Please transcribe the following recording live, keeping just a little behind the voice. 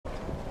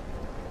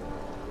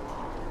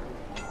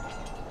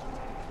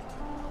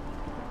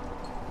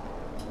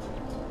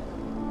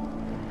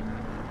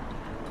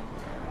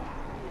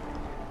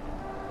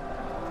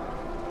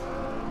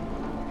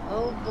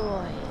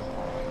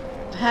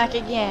back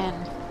again,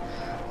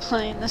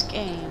 playing this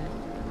game.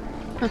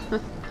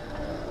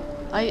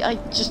 I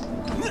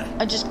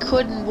just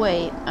couldn't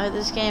wait.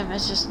 This game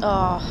is just,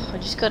 oh, I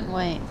just couldn't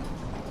wait.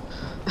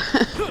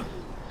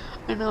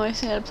 I know I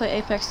said I'd play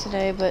Apex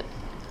today, but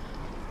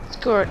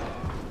screw it.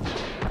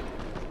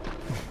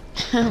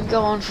 I'm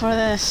going for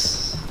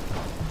this.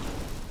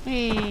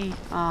 Hey.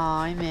 Aw,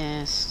 oh, I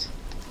missed.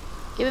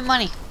 Give me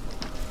money.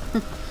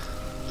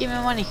 Give me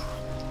money.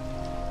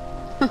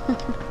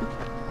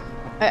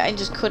 I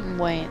just couldn't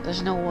wait.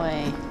 There's no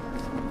way.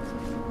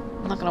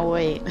 I'm not gonna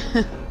wait.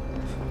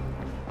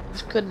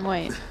 Just couldn't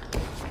wait.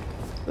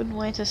 Couldn't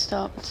wait to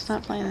stop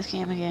playing this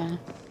game again.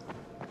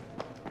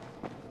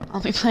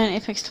 I'll be playing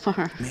Apex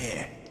tomorrow.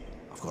 Yeah,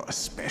 I've got a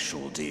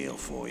special deal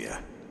for you.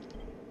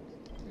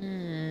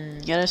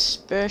 Got a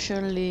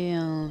special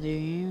deal, do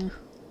you?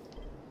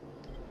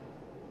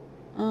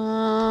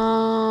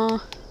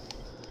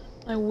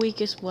 My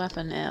weakest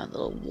weapon now,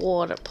 the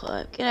water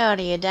pipe. Get out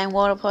of here, dang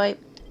water pipe.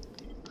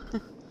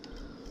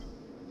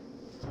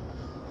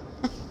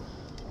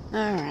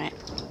 Alright.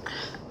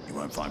 You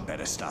won't find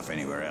better stuff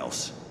anywhere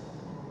else.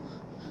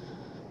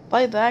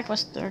 Buyback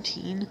was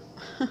 13.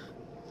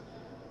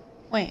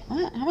 Wait,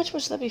 what? How much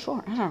was that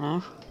before? I don't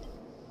know.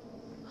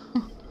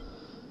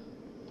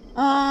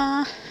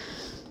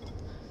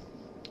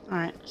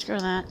 Alright, screw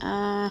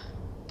that.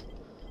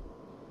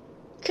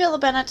 Kill the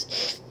Bennett.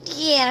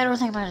 Yeah, I don't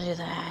think I'm gonna do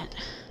that.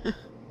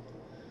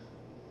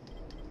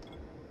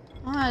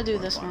 I'm gonna do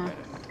this one.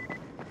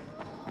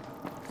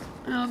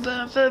 I'll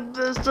benefit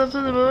best stuff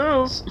in the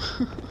world.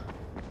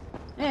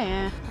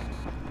 Yeah.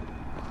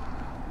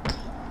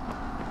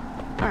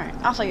 Alright,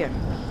 off I go.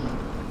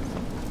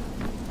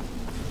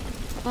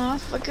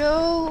 Off I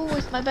go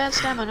with my bad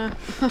stamina.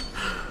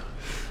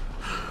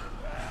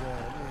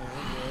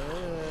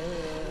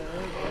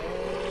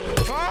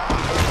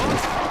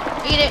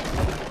 Eat it!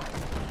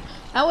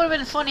 That would have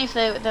been funny if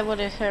they would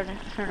have hurt him.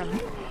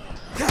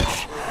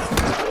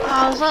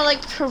 Oh, it's not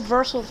like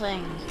traversal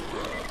thing.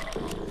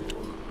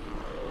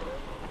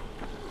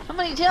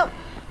 Somebody need help!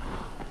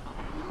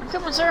 I'm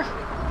coming, sir.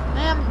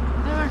 Ma'am,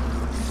 never.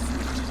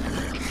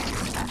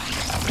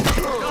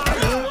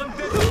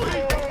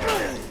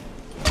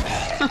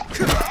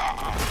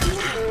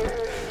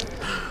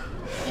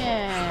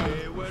 Yeah.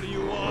 Hey, where do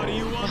you want? Do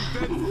you want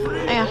that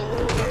free?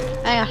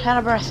 Hang on, out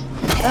of breath.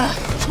 Ugh.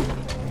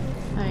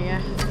 There you go.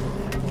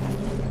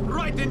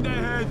 Right in the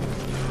head.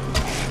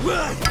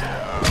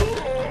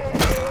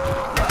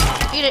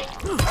 Eat it!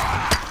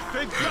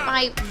 Take that.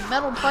 My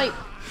metal pipe.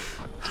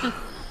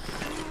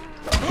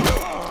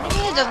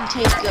 Maybe it doesn't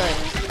taste good.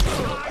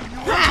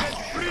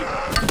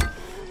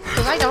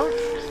 Because I don't.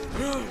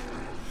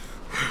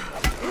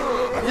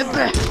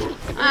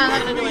 I'm not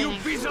gonna do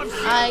anything.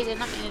 I did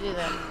not mean to do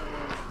that.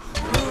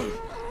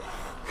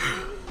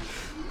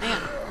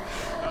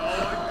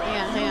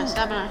 Hang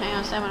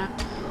on, stamina.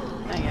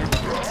 There you go.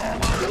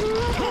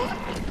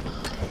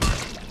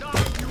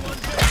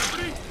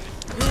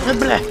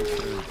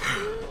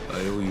 I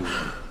owe you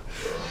one.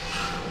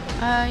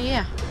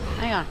 Yeah.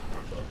 Hang on.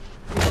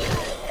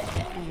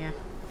 There you go.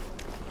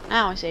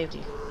 Now I saved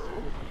you.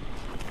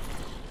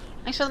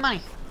 Thanks for the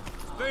money.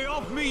 Stay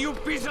off me, you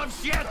piece of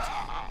shit!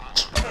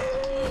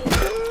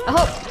 I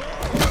hope.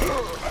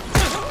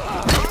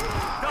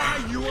 Die,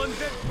 you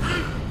undead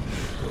freak!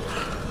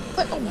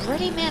 But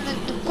already, man,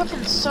 the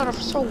weapon's sort of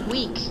so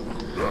weak. Keep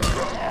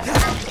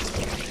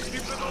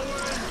it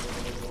away!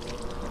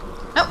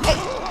 No, hey!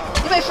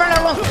 Leave my friend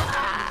alone!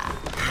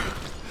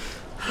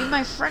 Leave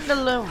my friend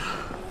alone.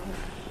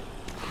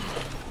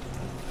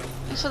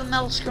 Thanks for the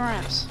metal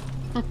scraps.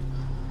 Where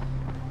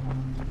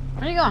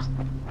are you going?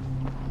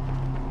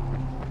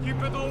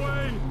 Keep it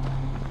away!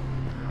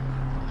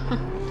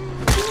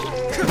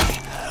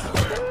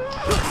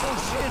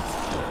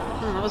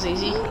 Oh, that was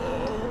easy.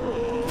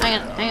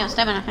 Hang on,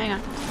 stamina, hang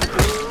on.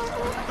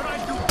 Try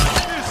to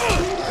fight this!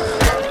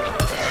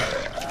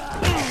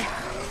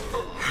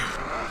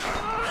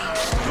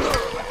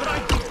 Try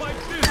to fight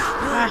this!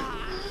 Ah.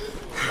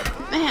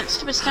 Man,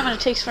 stupid stamina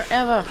takes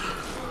forever.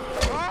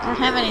 I don't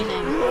have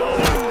anything.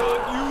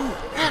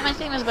 Man, my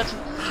thing was about to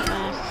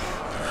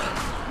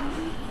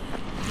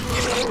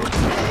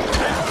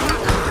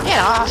Get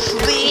off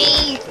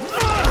me!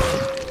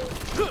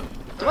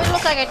 Do I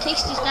look like a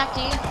tasty snack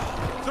to you?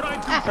 Try to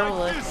Ah, fight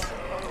probably. this!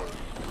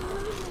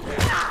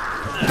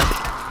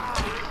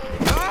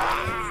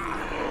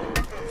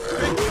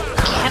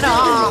 Get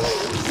off!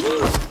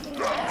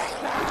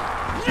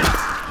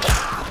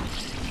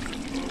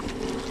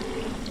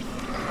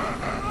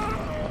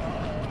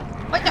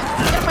 Wait, no!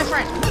 Get off my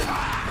friend!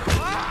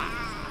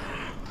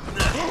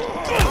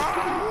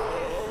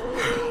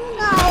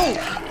 No!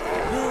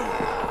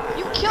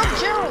 You killed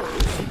Gerald!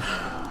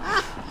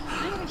 Ah!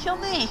 You're gonna kill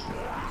me!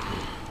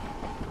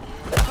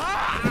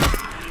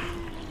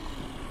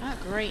 Oh,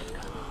 great.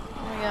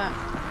 What do we got?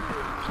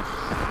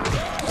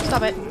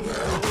 Stop it.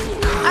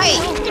 Hey!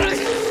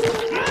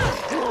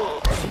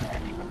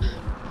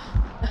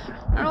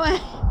 Run away!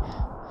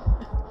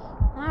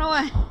 Run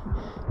away!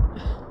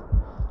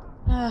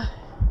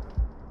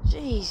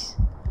 Jeez.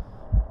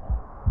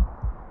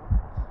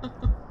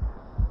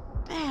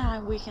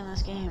 I'm weak in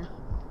this game.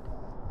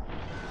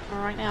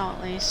 Well, right now,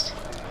 at least.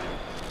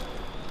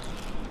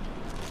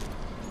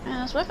 Man,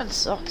 this weapon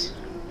sucks.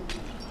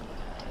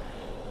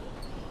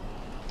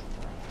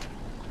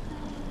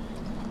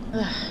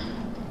 Ugh.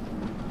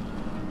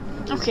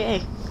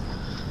 Okay.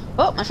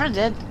 Oh, my friend's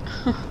dead.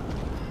 I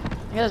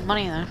got his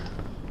money though.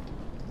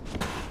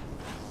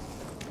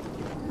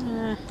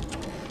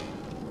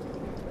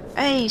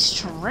 Hey,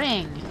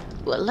 string!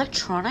 Ooh,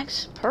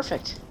 electronics?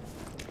 Perfect.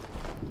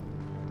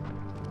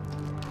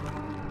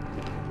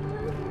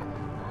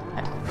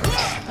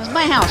 That's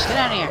my house, get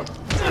out of here.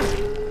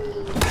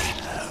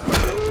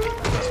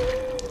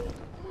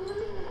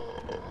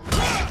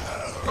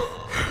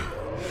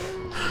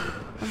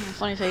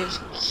 Funny if I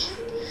just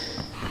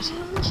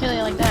kill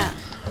you like that.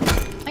 I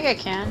think I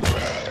can.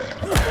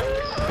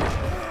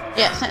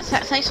 Yeah,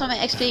 thanks for my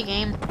XP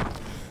game.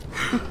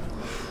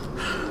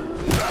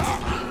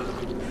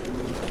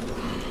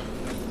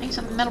 Make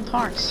some metal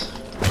parts.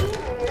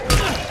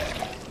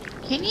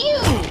 Can you?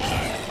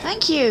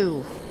 Thank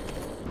you.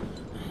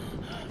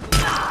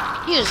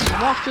 You just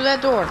walked through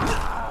that door.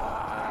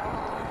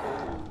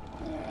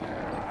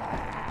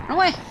 Run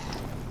away.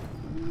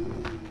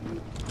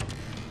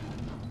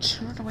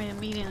 Run away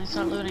immediately and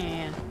start looting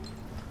again.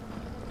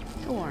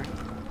 Sure.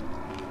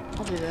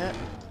 I'll do that.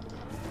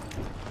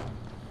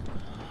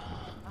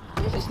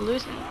 You just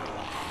lose me.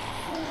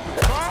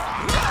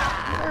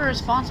 You're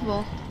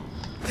responsible.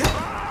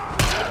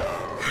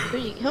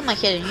 Who am I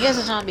kidding? You guys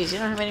are zombies. You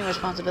don't have any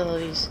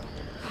responsibilities.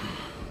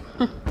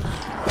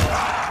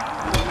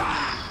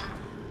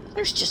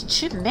 There's just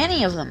too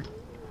many of them.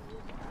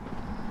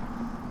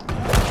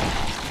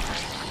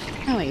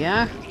 There we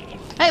go.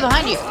 Hey,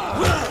 behind you!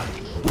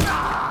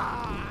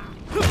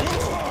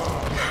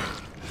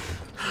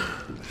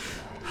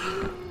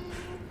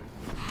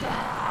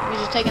 You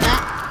just taking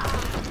that?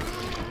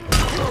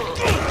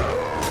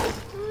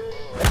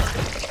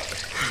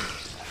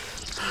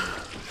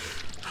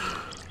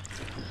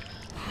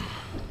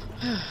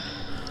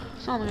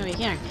 That's all I'm gonna be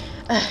hearing.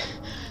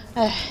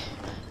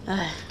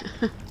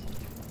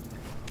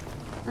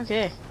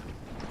 Okay.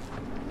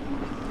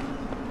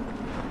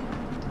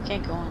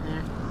 Can't go in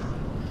there.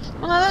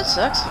 Well, no, that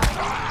sucks.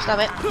 Stop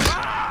it.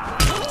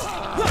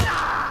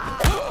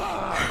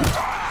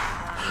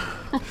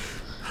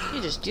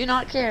 You just do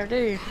not care, do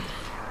you?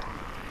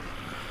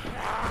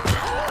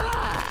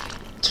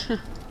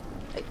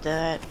 Like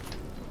that.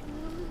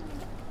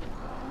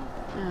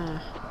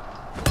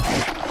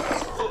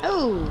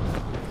 Oh!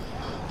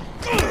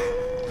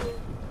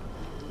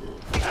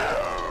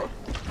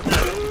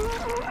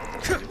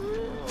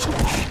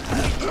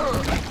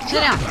 Sit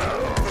down!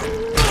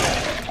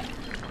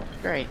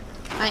 Great.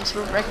 Thanks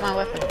for breaking my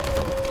weapon.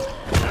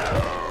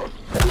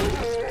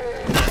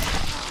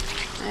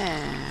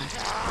 Yeah.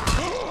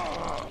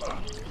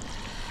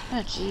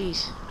 Oh,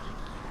 jeez.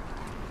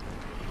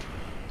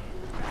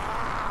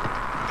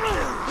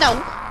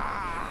 No!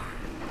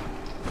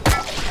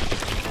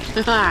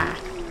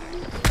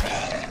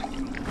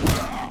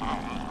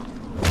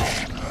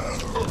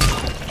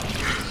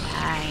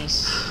 Nice.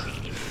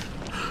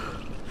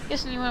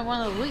 Guessing you were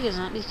one of the weakest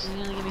zombies because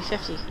you only give me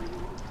 50.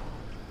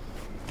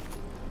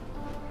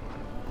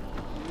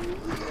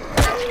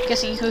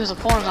 Guessing he was a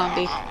poor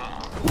zombie.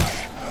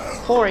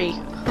 Corey.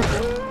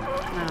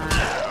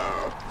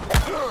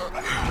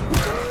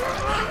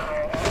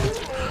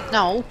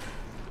 No.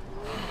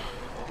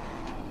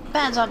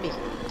 Bad zombie.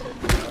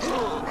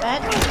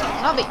 Bad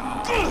zombie.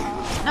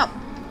 No.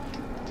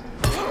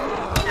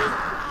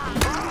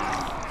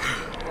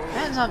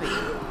 Bad zombie.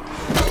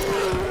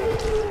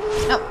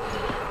 No.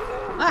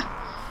 Ah.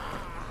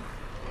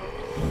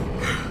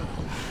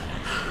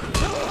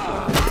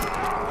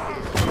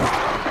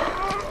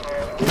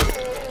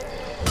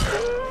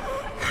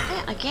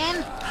 Yeah, again?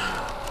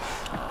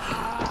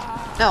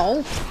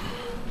 No.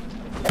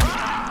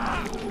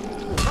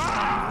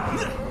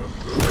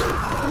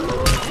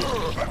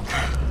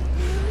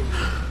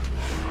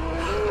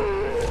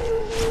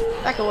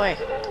 Back away.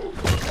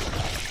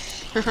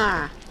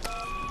 Haha.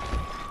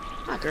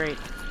 Not great.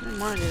 I didn't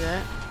want to do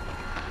that.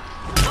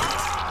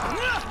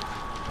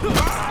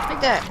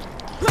 Like that.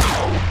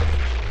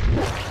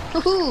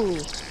 Woohoo!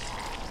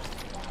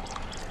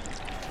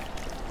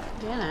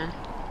 Yeah, man.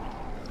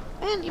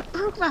 Man, you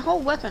broke my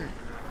whole weapon.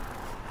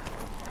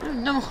 I have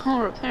no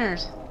more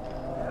repairs.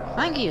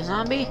 Thank you,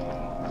 zombie.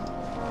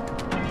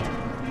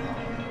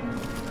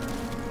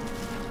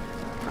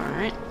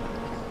 Alright.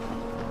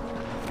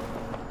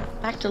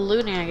 Back to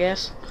looting, I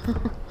guess.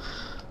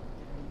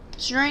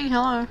 String,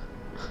 hello.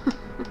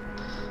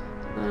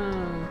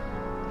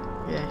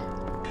 Yeah.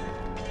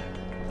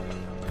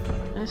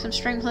 Can I have some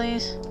string,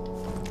 please?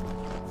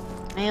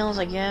 Nails,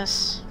 I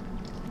guess.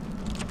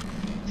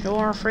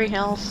 Sure, free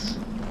health.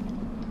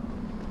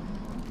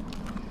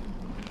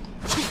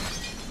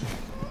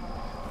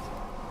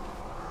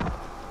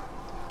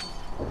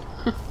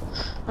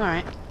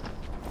 Alright.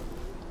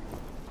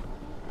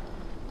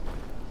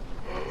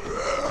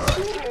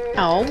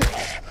 No.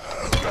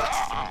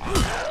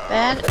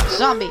 Bad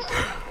zombie.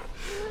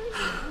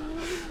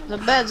 The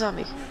bad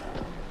zombie.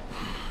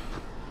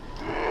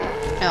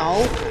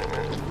 No.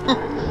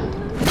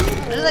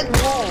 What is that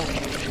wall?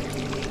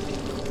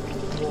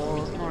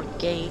 Wall, more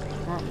gate,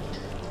 more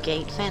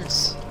gate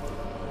fence.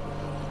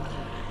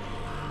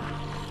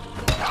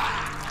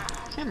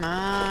 Come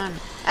on.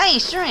 Hey,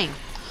 string!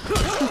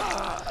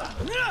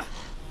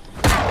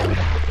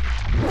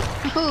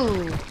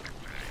 Ooh.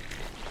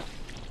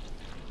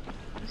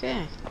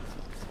 Okay.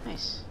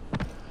 Nice.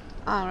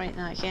 Alright,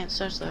 now I can't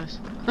search those.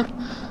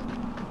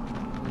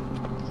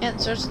 Can't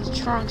search the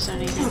trunks or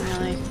anything,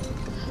 really.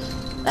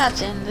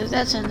 That's in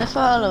the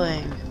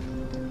following.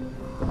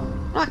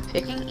 Lock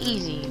picking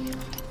easy.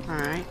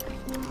 Alright.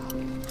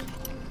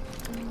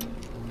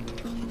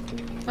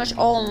 Much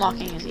all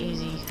unlocking is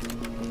easy.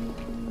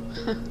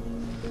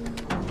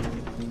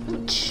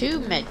 Ooh,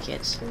 2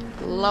 medkits.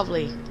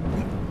 Lovely.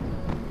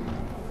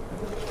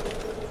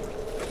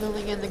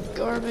 Filling in the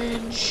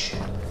garbage.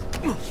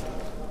 I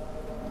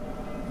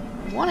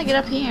want to get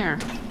up here,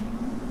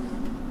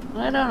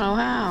 but I don't know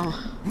how.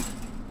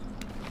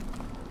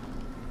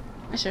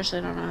 I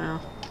seriously don't know how.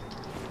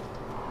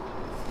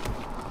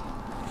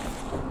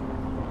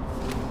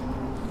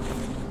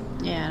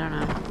 Yeah, I don't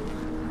know.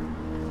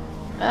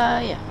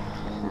 Yeah.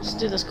 Let's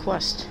do this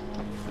quest.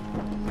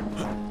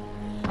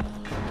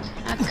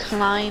 I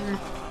climb.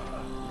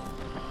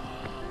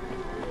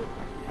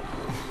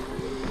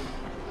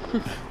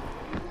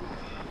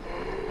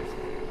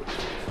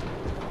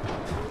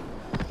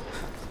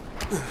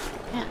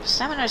 Man,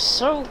 stamina's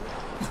so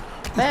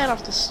bad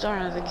off the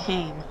start of the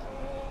game.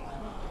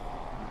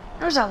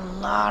 There's a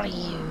lot of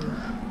you.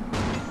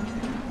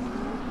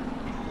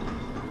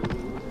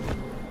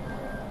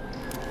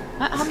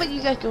 How about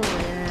you guys go over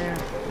there?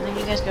 And then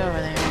you guys go over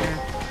there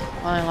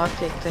while I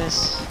lockpick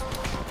this.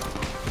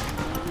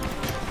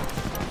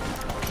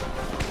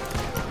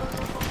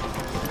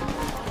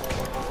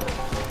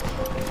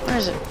 Where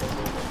is it?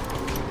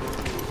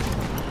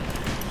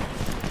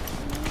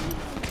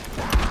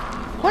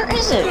 Where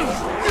is it?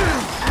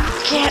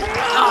 Get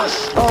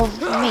off of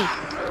me!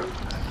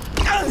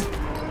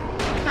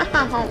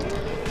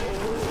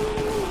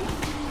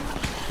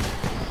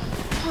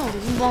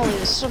 Holy moly,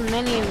 there's so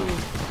many of you.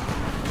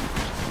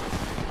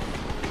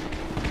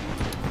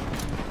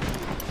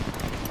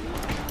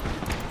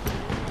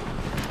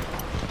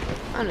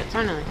 Found it,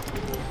 finally.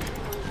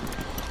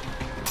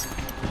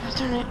 Oh,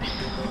 darn it.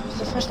 It's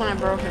the first one I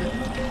broken.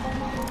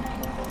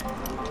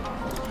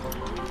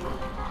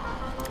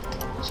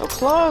 So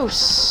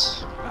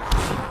close!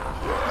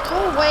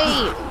 Go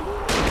away!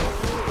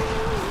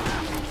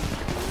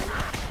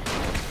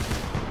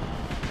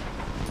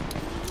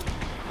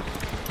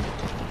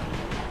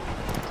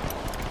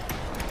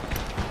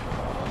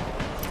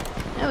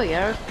 There we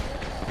go.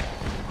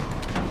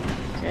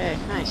 Okay,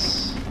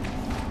 nice.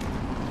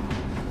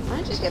 Why don't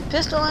you just get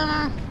pistol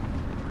ammo?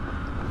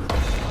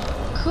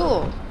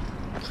 Cool.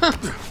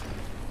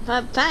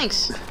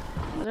 Thanks.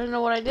 I don't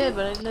know what I did,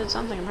 but I did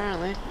something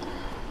apparently.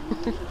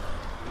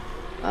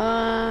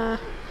 Huh.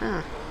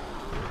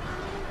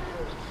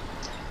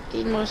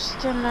 Need more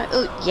stamina.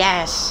 Oh,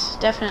 yes,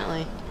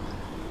 definitely.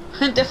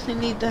 I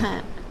definitely need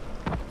that.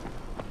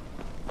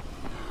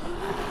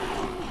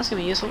 That's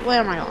gonna be useful.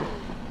 Where am I going?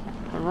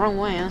 The wrong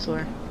way, I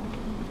swear.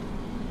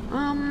 What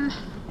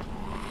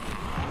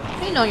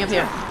are you doing up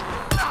here?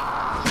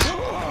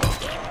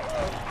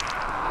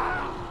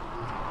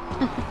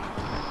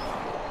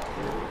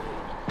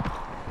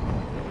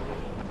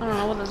 I don't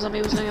know what the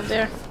zombie was doing up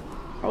there.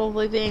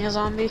 Probably being a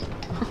zombie.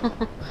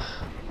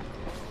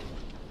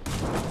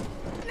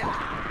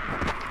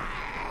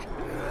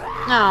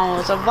 No,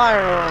 it's a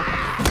viral.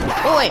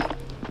 Oh wait.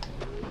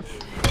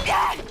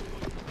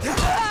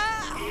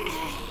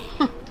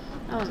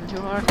 That wasn't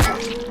too hard.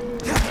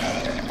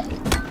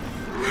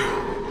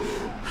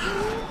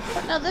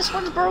 But now this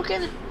one's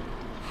broken.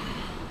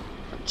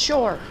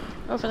 Sure,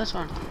 go for this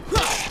one.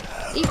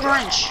 Eat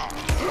wrench.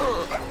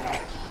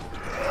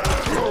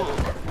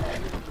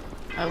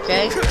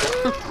 Okay.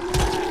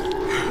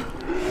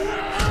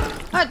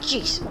 Ah,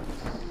 jeez.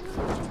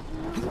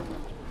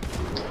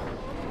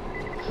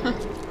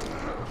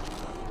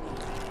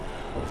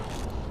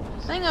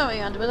 Thing over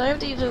here, but I have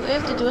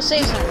to do a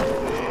save zone.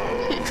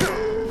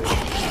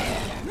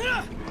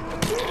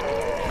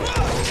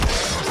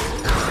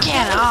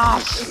 Get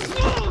off!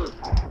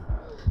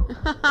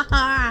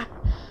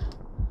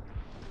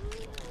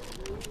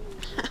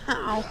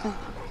 Ow.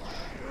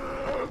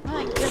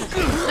 My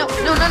goodness. No.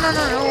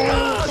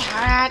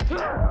 That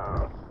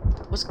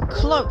was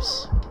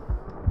close.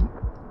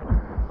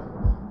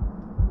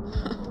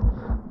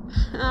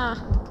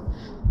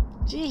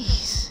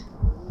 Jeez.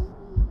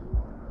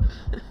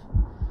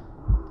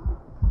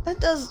 That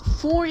does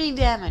 40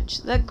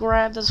 damage. That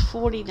grab does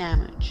 40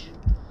 damage.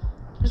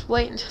 Just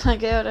wait until I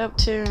get up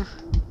to...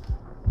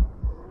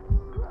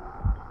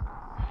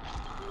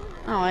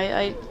 Oh,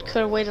 I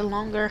could have waited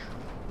longer.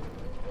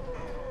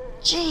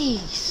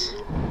 Jeez.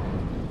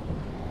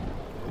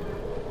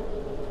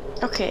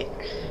 Okay.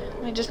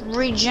 Let me just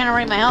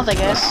regenerate my health, I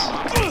guess.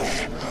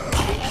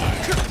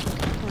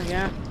 There we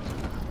go.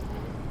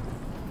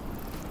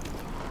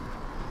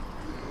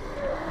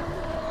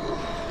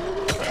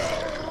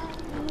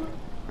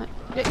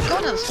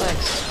 of the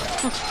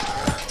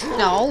spikes.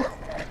 No.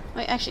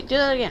 Wait, actually, do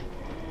that again.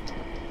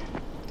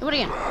 Do it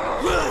again.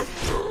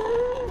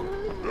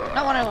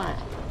 Not what I wanted.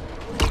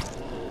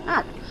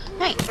 Ow.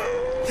 Hey.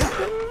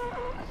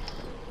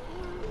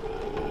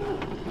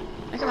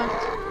 Hey, come on.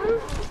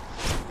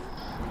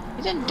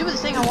 You didn't do the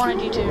thing I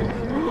wanted you to.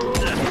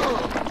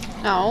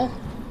 No.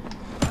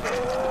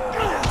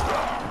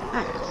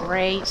 Ah,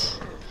 great.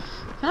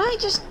 Can I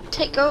just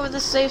take over the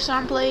safe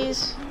zone,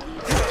 please?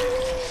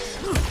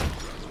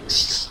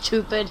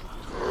 Stupid.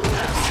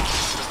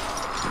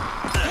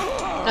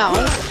 No.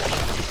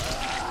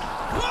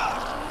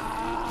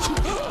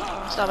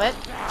 Stop it.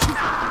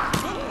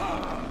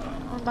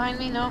 One behind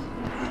me? No.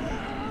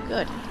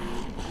 Good.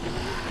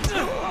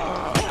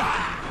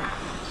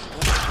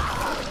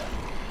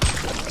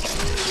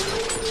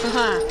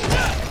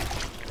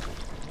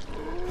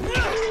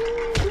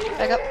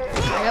 Back up.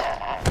 Back up.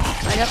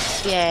 Back up.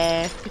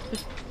 Yeah.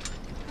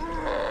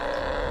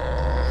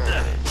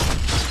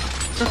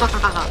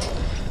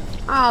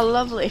 Ah,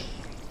 lovely.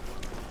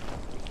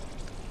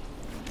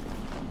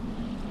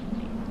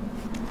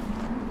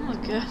 Oh,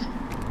 good.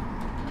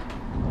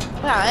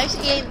 Wow, I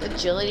actually gained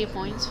agility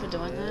points for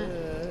doing that.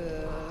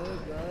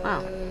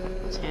 Wow,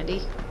 that's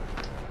handy.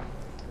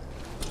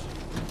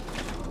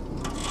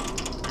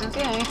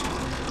 Okay.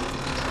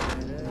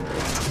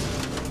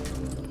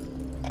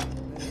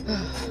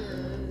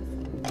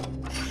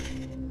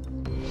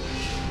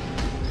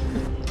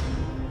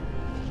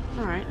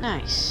 Alright,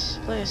 nice.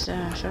 Play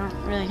stash. I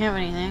don't really have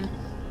anything.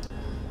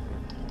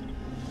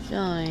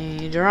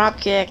 Jelly. Drop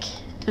kick.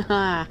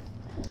 Haha.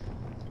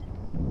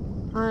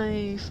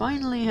 I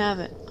finally have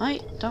it. I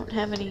don't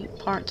have any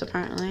parts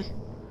apparently.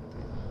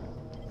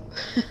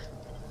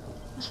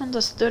 This one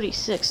does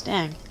 36,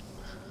 dang.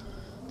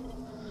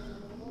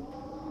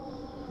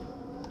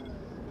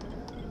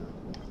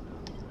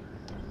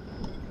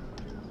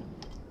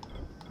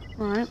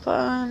 Alright,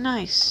 but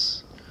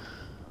nice.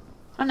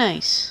 Oh,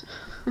 nice.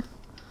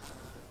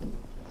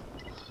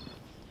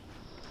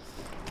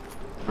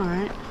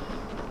 Alright.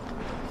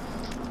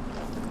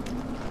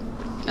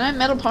 Can I have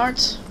metal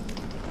parts?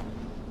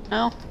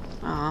 No?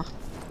 Aw.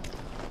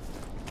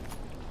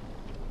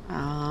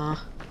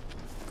 Aw.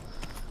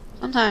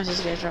 Sometimes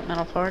these guys drop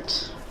metal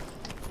parts.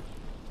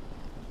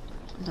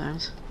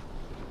 Sometimes.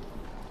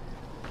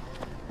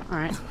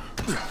 Alright.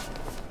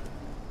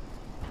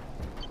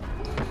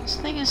 This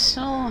thing is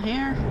still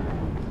here?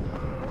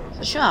 It's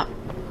a shop.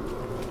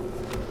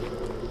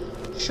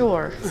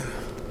 Sure.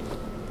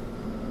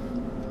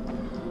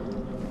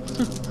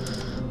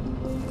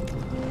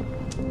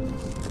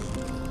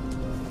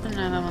 I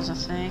didn't know that was a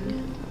thing.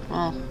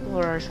 Well, we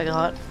already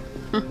forgot.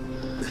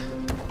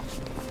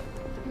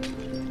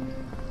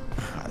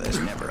 There's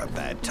never a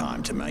bad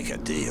time to make a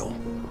deal.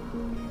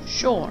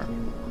 Sure.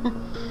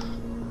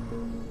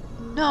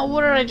 No,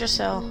 what did I just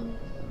sell?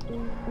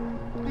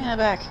 Give me that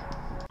back.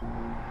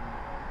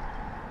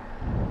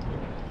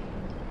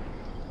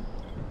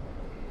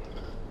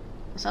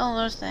 Sell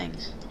those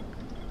things.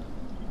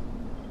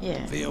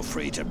 Yeah. Feel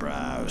free to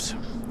browse.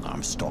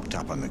 I'm stocked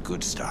up on the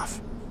good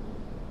stuff.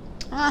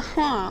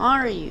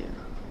 Are you?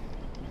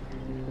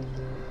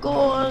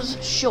 Gauze,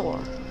 sure.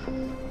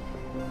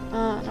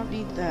 I don't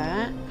need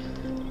that.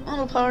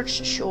 Auto parts,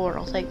 sure,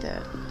 I'll take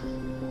that.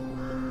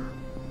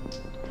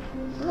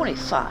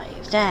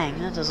 45, dang,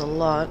 that does a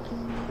lot.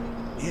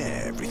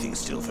 Yeah, everything's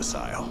still for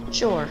sale.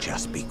 Sure.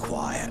 Just be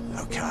quiet,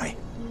 okay?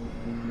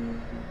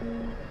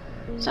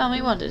 Tell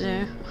me what to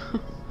do.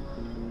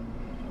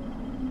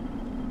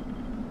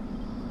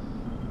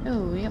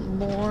 Ooh, we have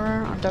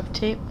more on duct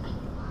tape.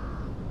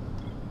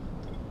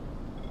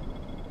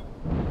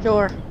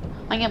 Sure,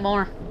 I get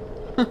more.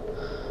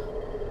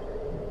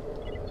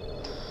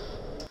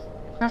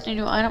 Crafting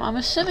new item. I'm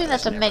assuming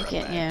that's a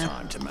medkit, yeah.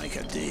 Time to make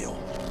a deal.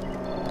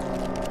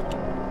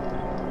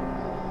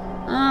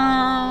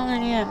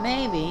 Yeah,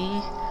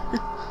 maybe.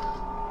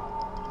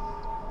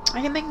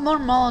 I can make more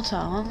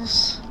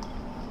Molotovs.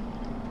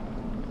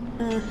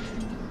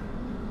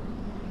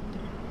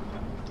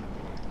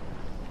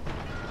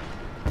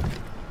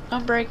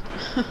 Don't break.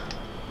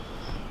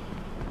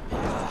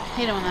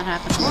 Hate it when that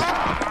happens.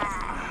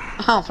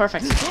 Oh,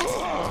 perfect.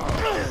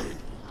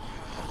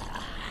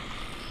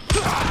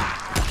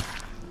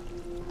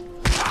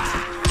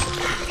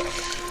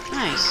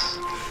 Nice.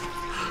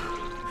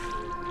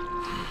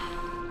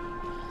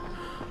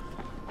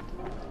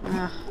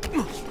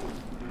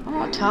 One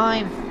more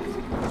time.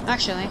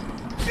 Actually.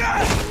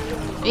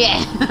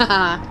 Yeah!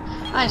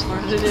 I just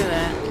wanted to do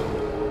that.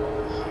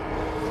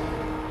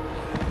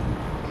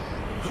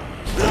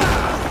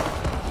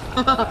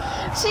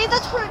 See,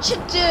 that's what it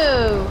should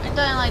do in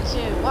Dying Light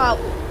 2. Wow.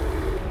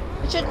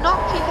 It should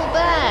knock people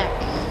back.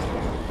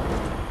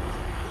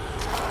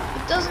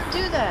 It doesn't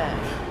do that.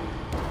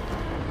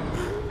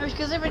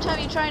 Because every time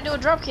you try and do a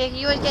dropkick,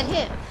 you always get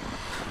hit.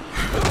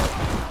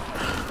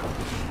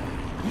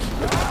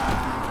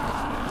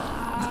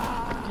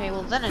 Okay,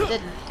 well then it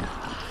didn't.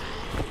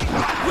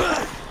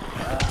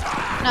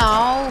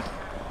 No.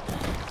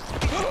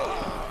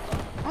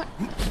 What?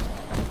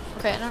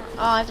 Okay, no.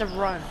 Oh, I have to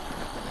run.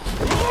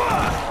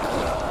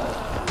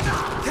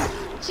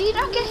 See, you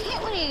don't get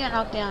hit when you get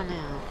knocked down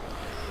now.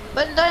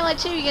 But in Dying Light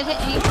 2, you get hit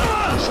and you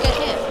just get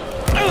hit.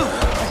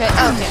 Okay,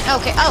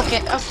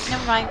 okay. Oh,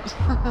 never mind.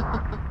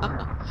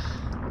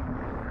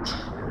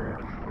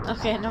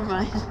 Okay, never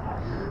mind.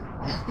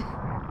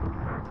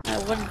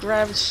 That wooden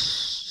grab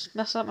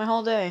messed up my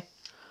whole day.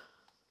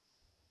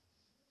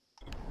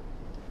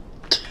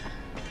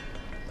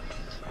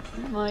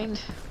 Never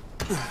mind.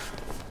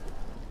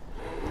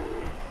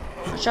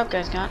 Watch up,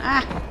 guys, gone.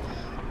 Ah!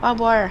 Barbed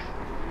wire.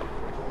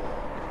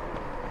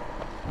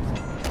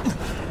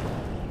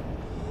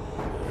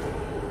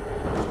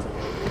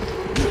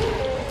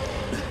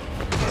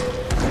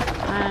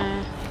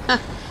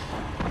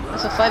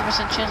 That's a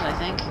 5% chance, I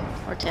think.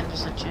 Or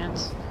 10%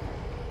 chance.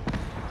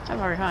 Not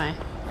very high.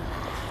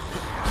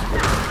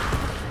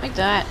 Like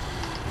that.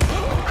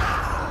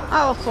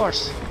 Oh, of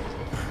course.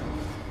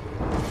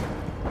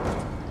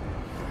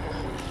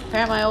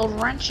 Repair my old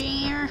wrenchy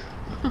here.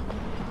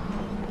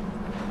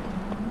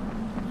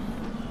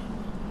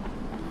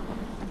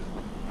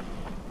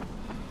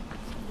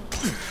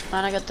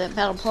 And I got that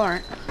metal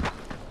part.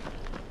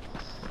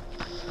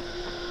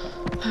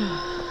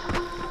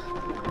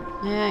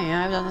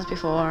 Yeah, I've done this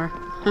before.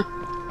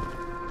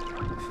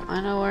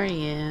 I know where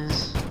he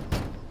is.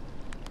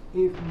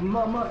 If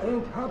Mama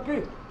ain't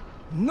happy,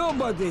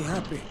 nobody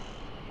happy.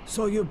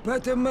 So you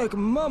better make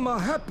Mama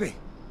happy.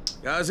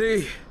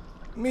 Gazi?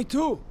 Me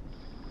too.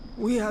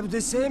 We have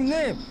the same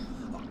name.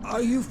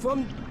 Are you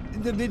from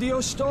the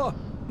video store?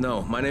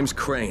 No, my name's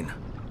Crane.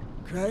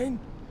 Crane?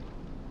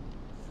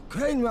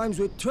 Crane rhymes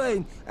with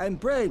train, and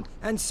brain,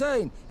 and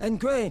sane, and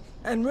grain,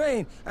 and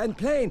rain, and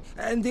plane,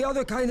 and the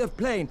other kind of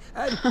plane,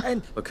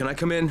 and... But can I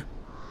come in?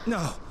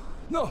 No,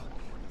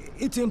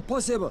 it's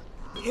impossible.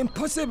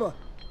 Impossible.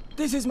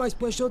 This is my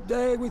special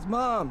day with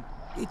Mom.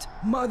 It's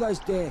Mother's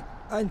Day,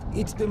 and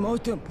it's the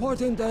most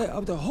important day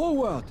of the whole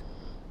world.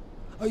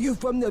 Are you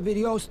from the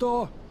video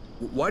store?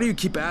 Why do you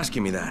keep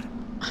asking me that?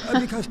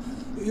 Because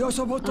you're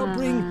supposed to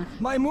bring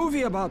my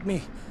movie about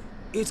me.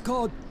 It's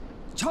called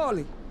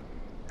Charlie.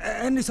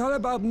 And it's all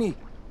about me,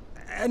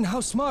 and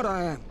how smart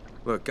I am.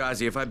 Look,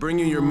 Gazi, if I bring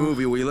you your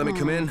movie, will you let me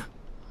come in?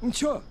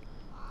 Sure.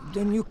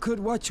 Then you could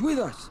watch with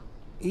us.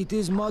 It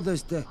is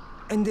Mother's Day,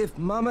 and if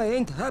Mama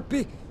ain't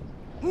happy,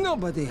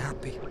 nobody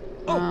happy.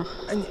 Oh,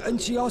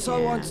 and she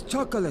also wants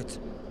chocolate.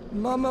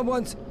 Mama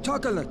wants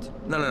chocolate.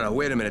 No,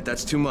 wait a minute,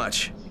 that's too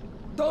much.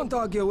 Don't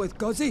argue with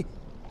Gazi.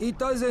 It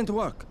doesn't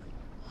work.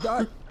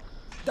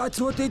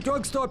 That's what the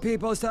drugstore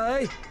people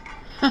say.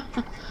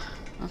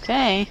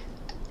 Okay.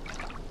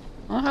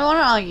 What if I want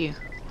to argue?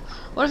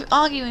 What if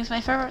arguing is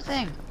my favorite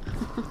thing?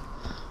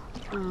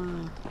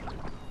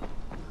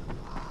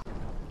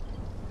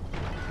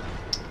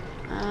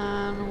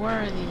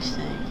 Where are these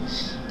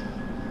things?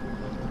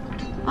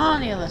 On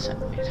the other side.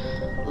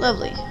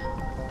 Lovely.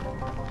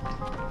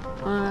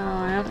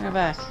 I have to go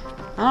back.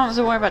 I don't have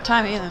to worry about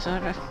time either, so I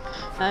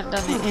haven't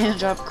done the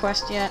airdrop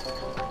quest yet.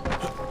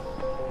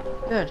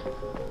 Good.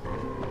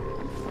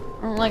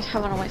 I don't like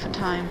having to wait for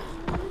time.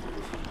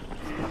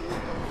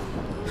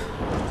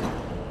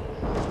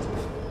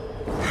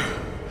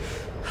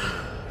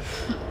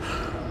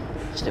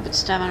 Stupid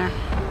stamina.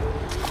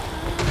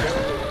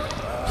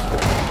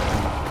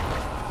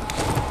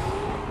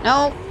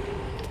 No!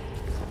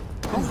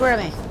 Don't grab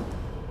me.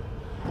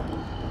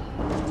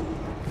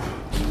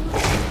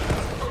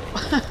 I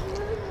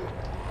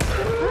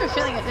have a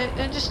feeling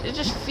it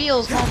just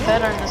feels more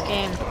better in this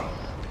game.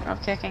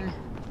 Drop kicking.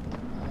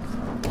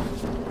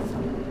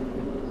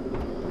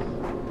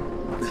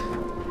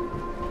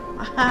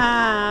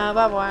 Ah,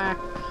 barbed wire.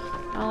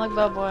 I don't like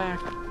barbed wire.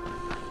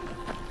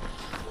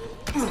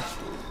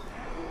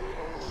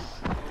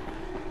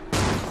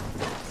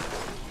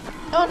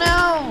 Oh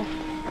no!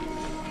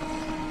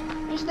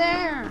 Who's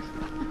there?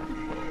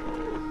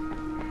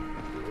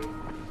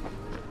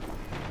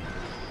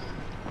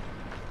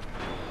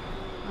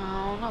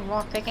 Oh, no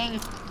rock picking.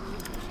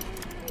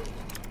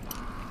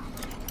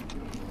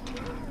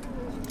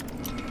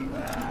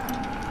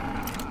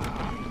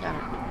 Got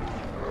it.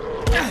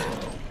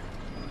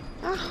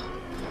 Ah,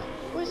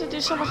 why does it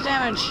do so much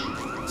damage?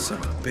 Son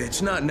of a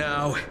bitch, not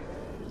now.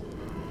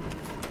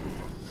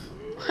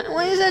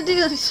 Why does that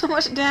do so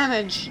much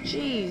damage?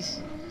 Jeez.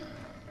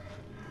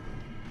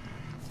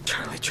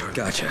 Charlie,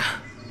 gotcha.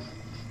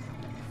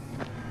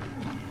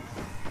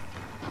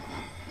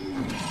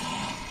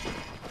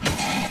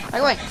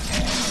 Back away.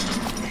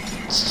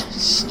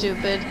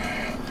 Stupid.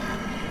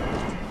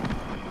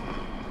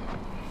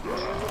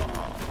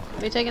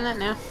 Are you taking that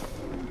now?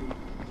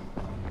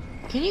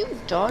 Can you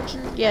dodge?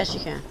 Yes,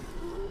 you can.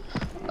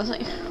 I was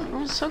like, I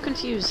was so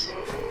confused.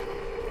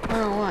 I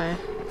don't know why.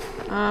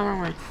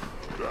 Wrong way.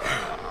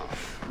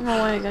 I don't know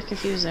why I got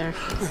confused there.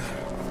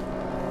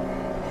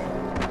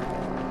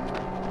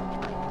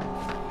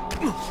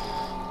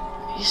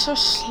 He's so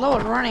slow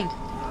at running.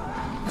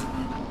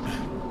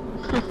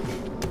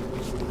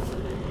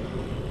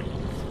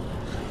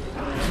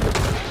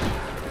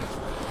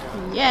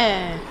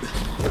 Yeah.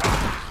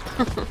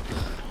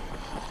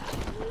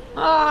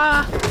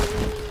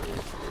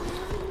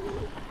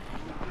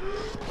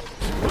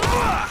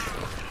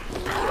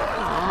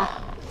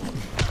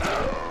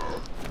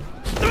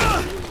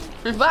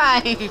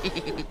 Bye!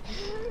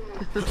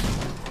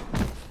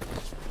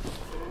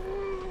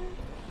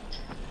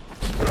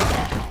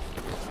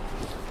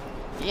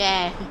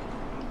 Yeah.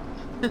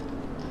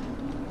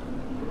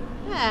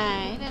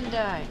 Hey, he didn't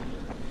die.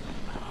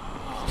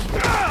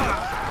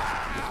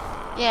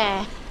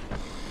 Yeah.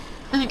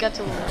 I got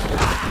to live.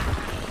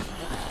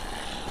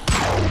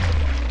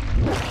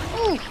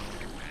 Ooh.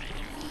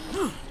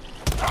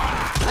 I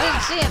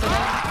didn't see it, but I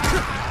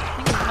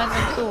think it might have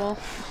been cool.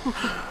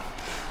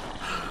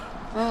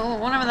 Well,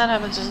 whenever that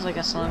happens, just like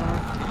a slimer.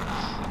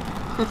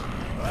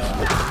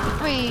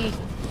 Whee!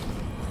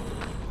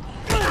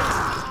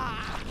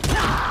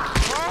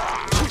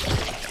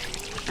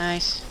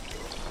 Nice.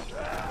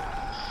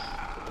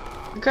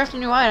 Craft a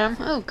new item.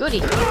 Oh,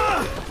 goody.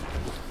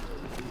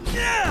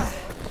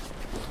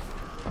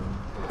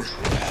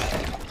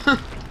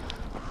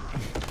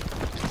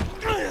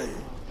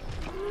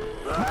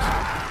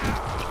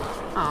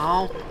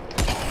 Oh.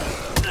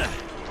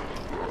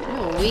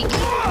 You're weak.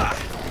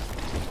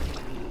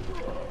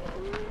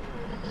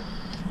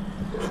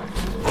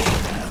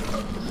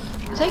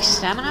 It takes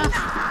stamina?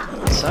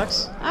 That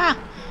sucks. Ah!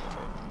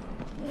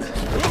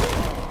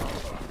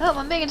 Help,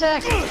 I'm being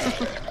attacked!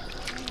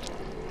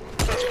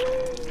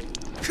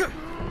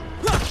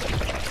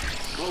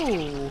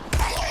 Ooh.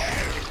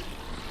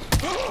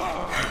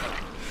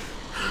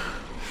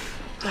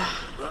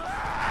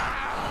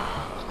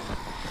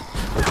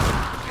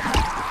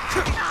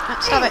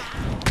 Stop it!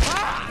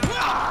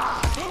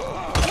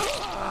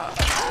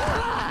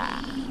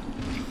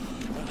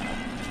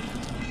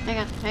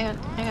 Hang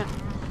on.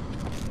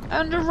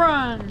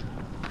 Underrun!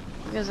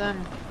 Because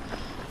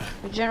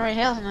regenerate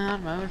health in the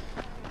hard mode.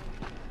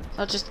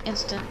 So just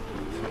instant.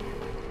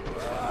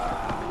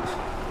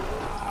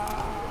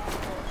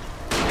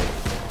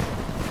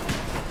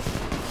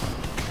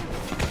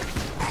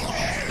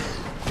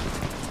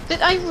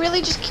 Did I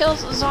really just kill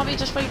a zombie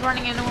just by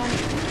running into him?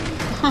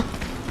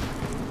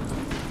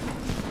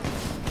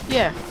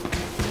 Yeah.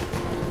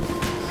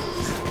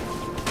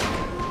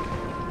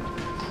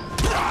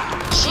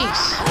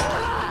 Jeez.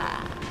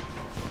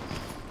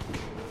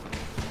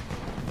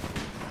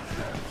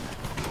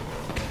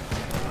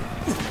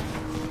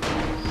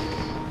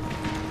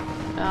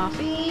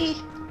 Coffee.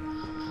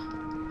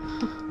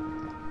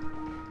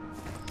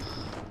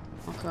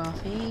 More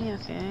coffee,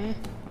 okay.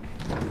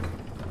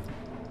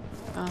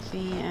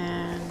 Coffee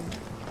and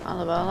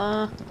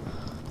alabala.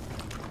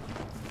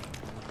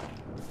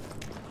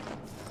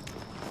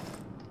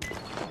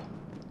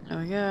 There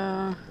we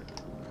go.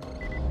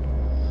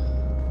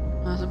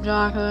 Have some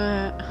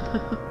chocolate.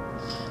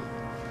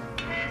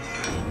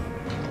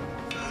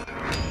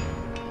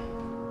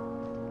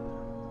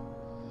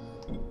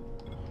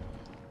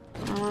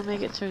 I want to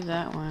make it through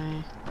that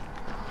way.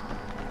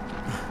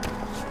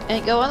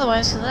 Can't go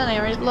otherwise, so that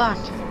area's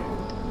blocked.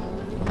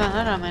 Found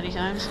that out many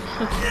times.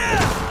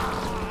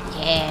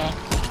 Yeah.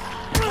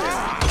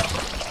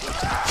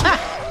 Ah!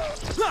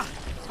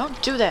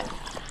 Don't do that.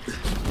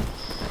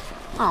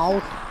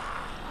 Oh.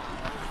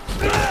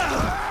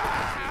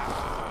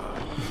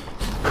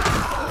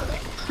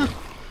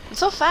 It's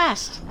so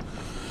fast.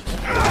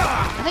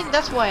 I think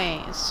that's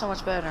why it's so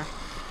much better.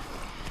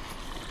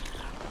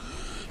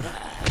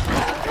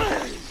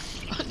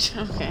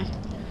 Okay.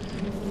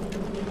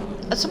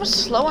 It's so much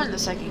slower in the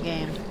second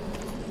game.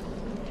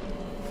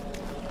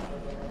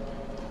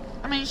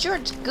 I mean, sure,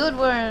 it's good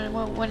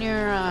when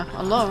you're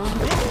alone.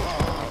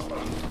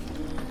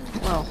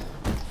 Well,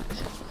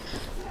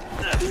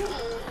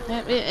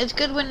 it's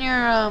good when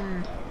you're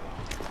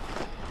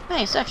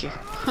Hey, statue.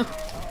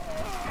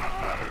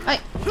 Hey,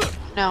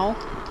 no.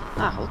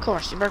 Ah, of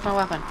course, you broke my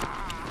weapon.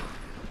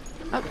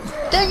 Oh,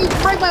 dang you!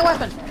 Break my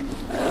weapon.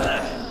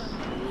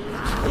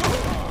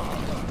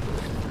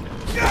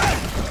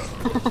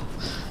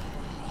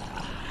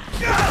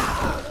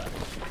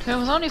 It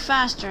was only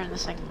faster in the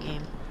second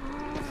game.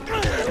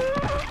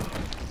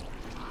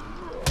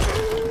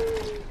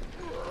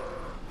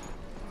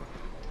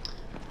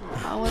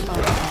 Oh, what about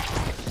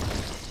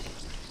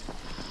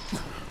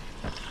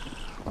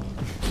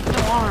no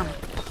arm.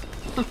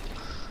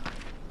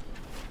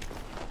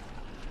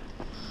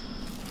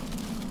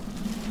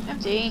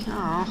 Empty.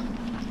 Aw.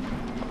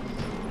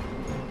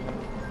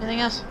 Anything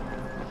else?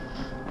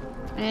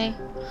 Anything?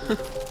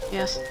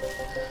 Yes.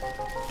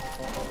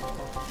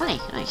 Money.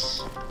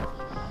 Nice.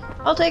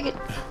 I'll take it.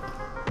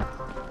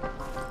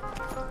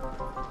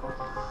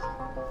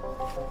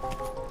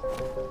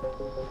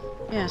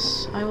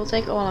 Yes, I will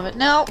take all of it.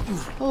 No!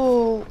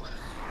 Oh.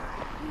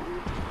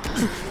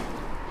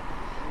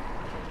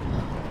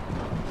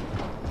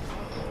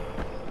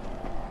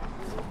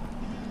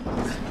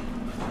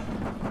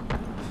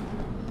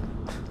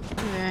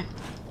 Okay.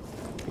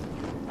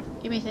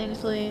 Give me things,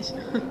 please.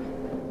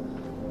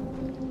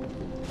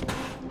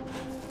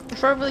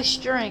 Preferably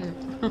string.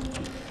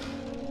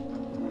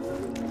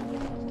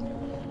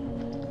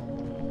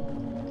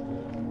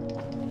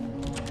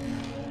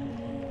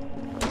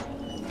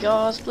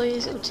 Gauze,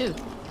 please. Ooh, 2.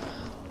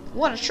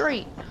 What a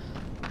treat.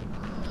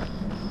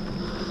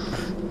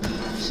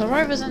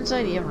 survivors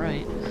inside? Yeah,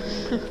 right.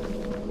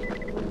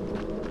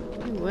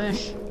 You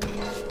wish.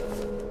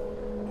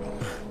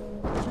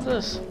 What's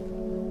this?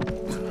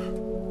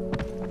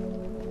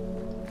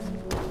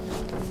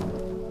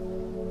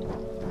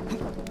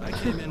 I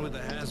came in with the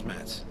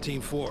hazmats,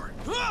 Team 4.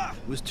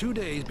 It was 2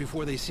 days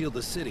before they sealed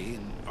the city,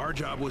 and our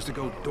job was to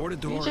go door to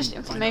door and Just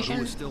find out information.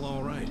 who was still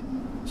all right.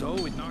 So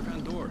we'd knock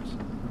on doors.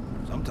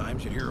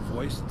 Sometimes you'd hear a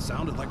voice that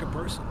sounded like a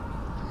person.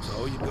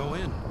 So you'd go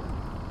in.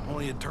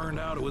 Only it turned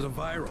out it was a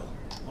viral.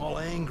 All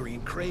angry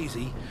and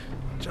crazy.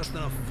 Just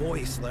enough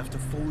voice left to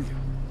fool you.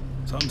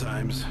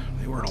 Sometimes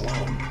they weren't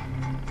alone.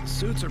 The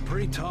suits are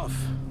pretty tough.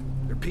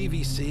 They're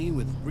PVC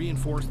with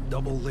reinforced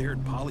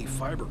double-layered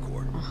polyfiber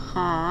cord.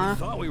 Huh? We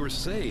thought we were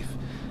safe.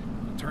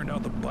 It turned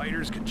out the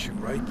biters could chew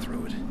right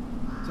through it.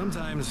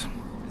 Sometimes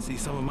I see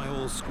some of my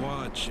old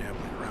squad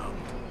shambling around.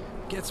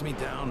 Gets me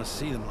down to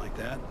see them like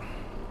that.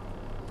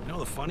 You know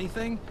the funny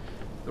thing?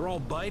 They're all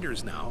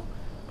biters now,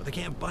 but they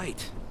can't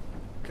bite.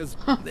 Because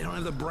they don't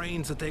have the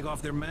brains to take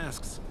off their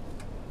masks.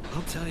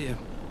 I'll tell you,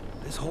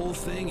 this whole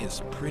thing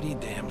is pretty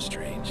damn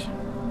strange.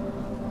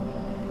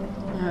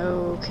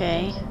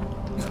 Okay.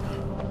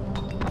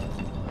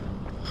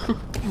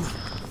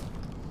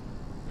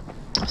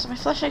 So my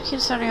flashlight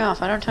keeps turning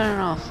off. I don't turn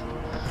it off.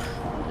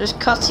 There's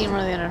cutscene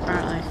related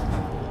apparently.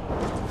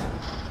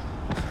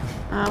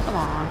 Oh, come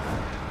on.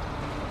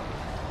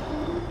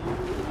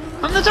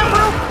 From the top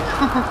rope!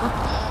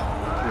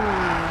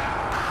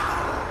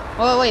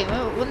 Oh wait,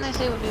 wouldn't they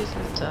say what news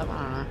from the top?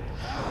 I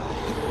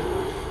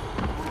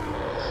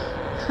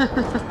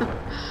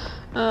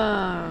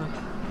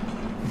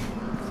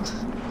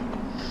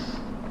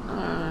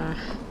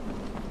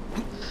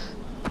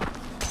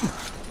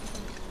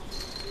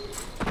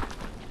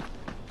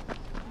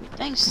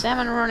Thanks,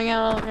 salmon running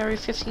out every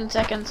 15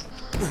 seconds.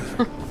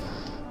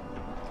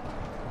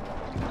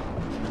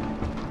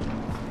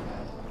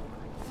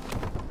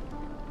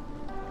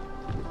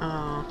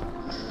 Oh.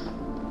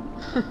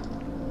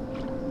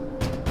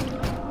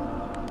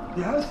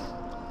 Yes?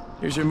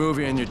 Here's your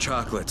movie and your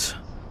chocolates.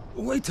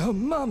 Wait till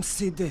Mom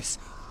see this.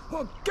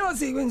 Oh,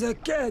 Gazi wins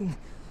again.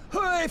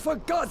 Hooray for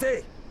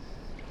Gazi!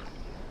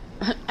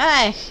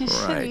 Hey,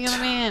 Right. you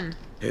let me in.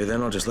 Hey,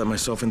 then I'll just let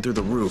myself in through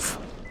the roof.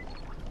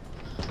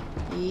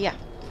 Yeah.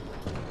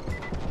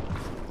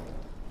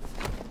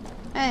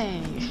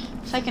 Hey,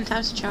 second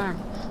time's a charm.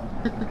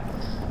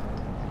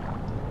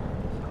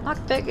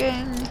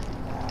 Lockpicking.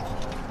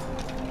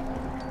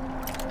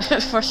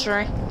 First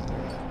try.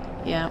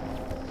 Yeah.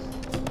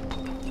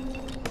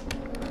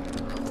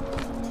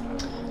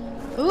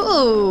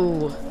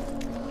 Ooh.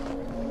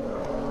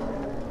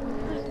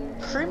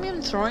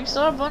 Premium throwing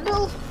star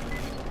bundle?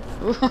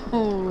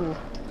 Ooh.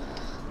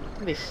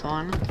 That'd be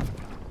fun.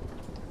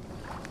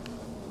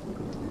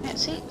 Yeah,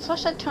 see,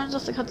 flashlight turns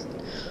off the cut.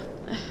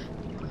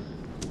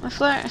 The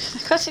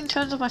cutscene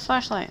turns off my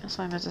flashlight. That's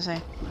what I meant to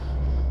say.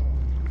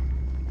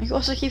 I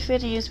also keep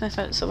forgetting to use my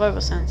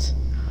survival sense.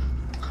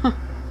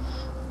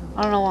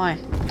 I don't know why. I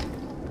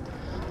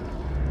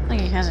don't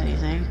think he has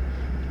anything.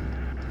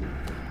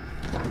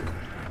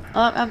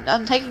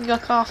 I'm taking your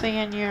coffee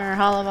and your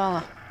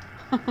halabala.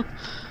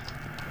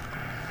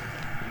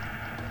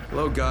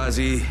 Hello,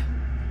 Gazi.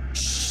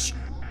 Shh!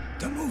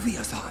 The movie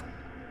is on.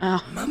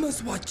 Oh,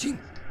 Mama's watching.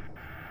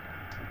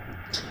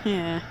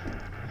 yeah.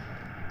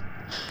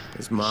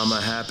 Is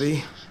Mama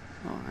happy?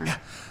 Or, Yeah,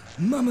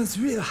 Mama's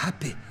real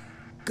happy.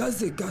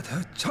 Gazi got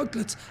her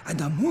chocolates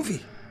and a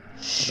movie.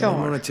 I sure.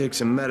 want to take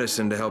some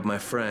medicine to help my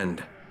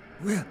friend.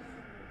 Well,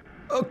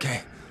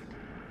 okay.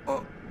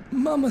 Oh,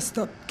 Mama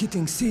stopped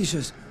getting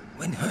seizures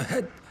when her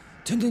head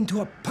turned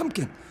into a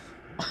pumpkin.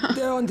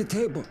 They're on the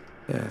table.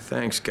 Yeah,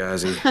 thanks,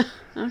 Gazi.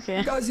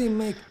 Okay. Gazi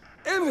make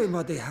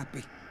everybody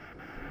happy.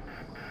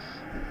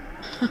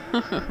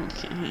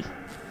 Okay.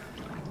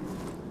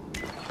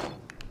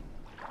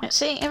 Yeah,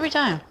 see, every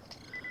time.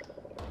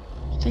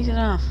 Just take it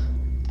off.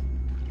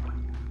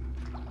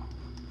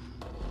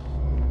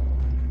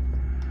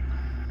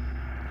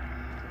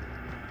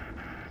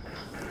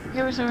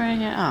 Give us a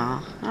ring.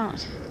 Oh,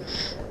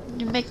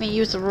 you make me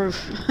use the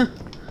roof.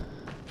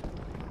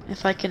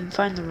 If I can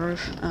find the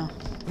roof. Oh.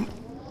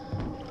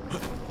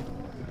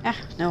 Ah,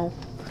 no.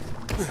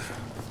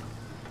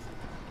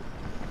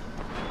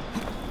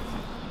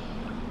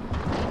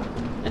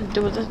 Didn't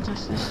do it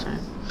this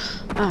time.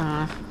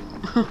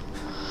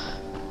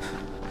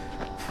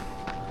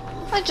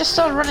 I just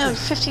started running like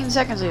 15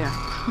 seconds ago.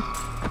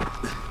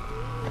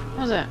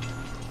 What was that?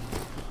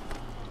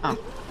 Oh.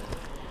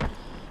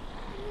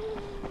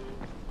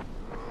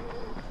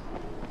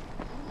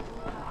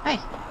 Hey!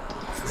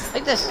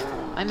 Like this!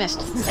 I missed.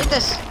 Like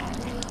this!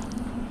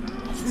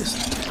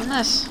 And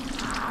this.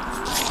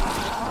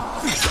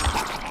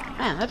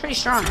 Man, they're pretty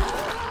strong.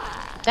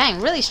 Dang,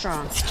 really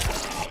strong.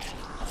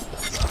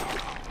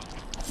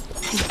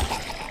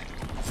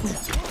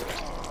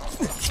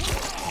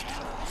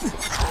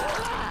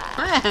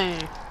 Hey!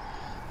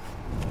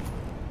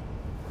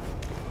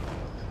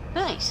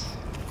 Nice.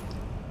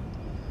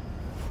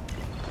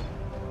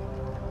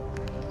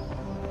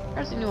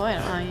 Where's the new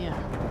item? Oh, yeah.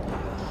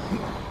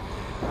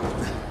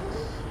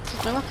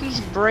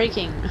 keeps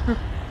breaking.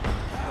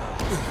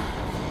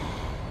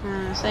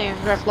 Saying I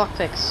can craft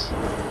lockpicks.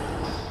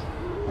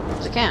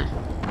 Yes, I can.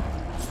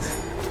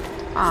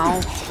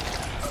 Ow.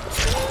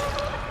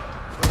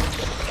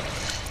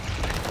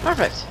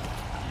 Perfect.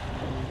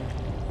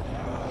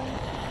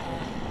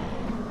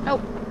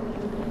 Nope.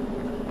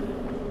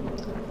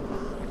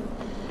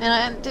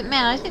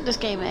 Man, I think this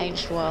game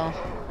aged well.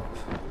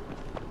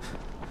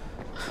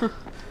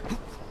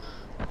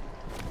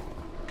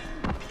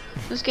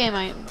 This game,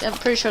 I'm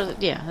pretty sure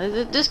that, yeah,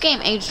 this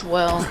game aged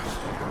well.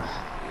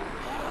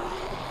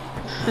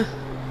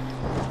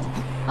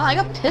 Oh, I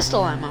got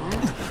pistol ammo.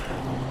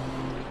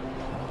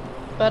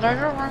 But I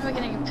don't remember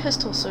getting a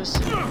pistol so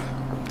soon.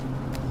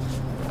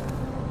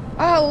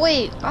 Oh,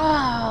 wait.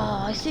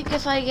 Oh, I think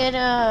if I get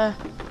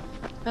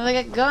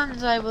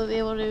guns, I will be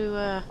able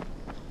to,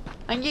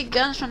 I can get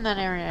guns from that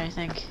area, I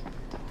think.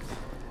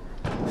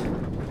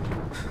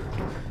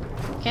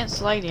 Can't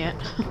slide yet.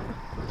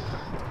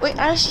 Wait,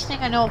 I actually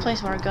think I know a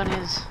place where a gun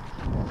is.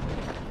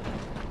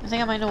 I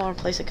think I might know where a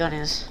place a gun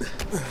is.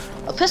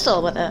 A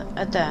pistol with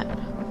at that.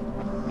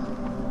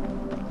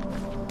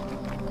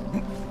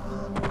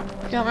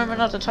 Can't remember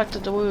not to talk to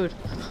Dawood.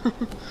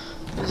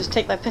 Just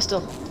take that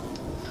pistol.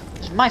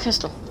 It's my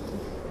pistol.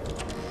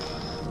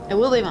 It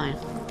will be mine.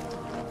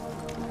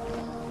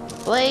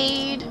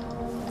 Blade.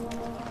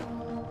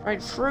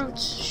 Dried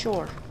fruits,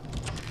 sure.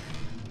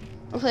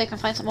 Hopefully I can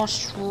find some more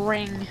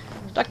string.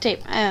 Duct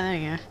tape. Ah, there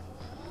you go.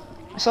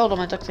 I sold all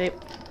my duct tape.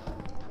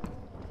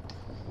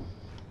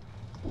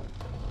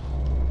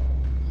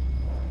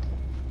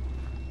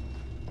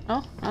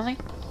 Oh, nothing?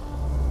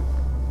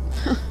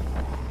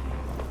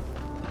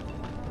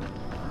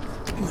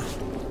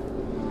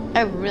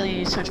 I really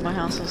need to touch my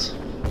houses.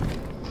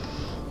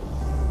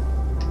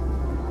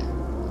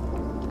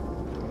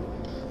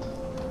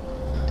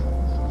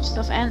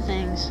 Stuff and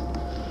things.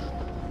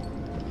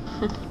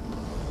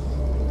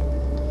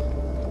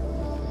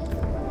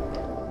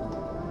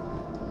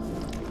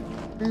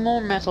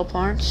 More metal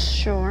parts,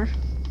 sure.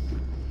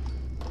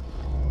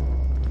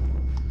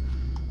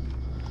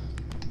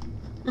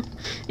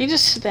 You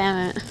just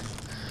spam it.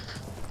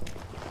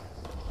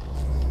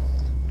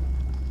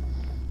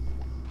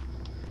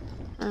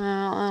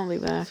 I'll be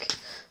back.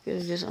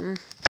 Gotta do something.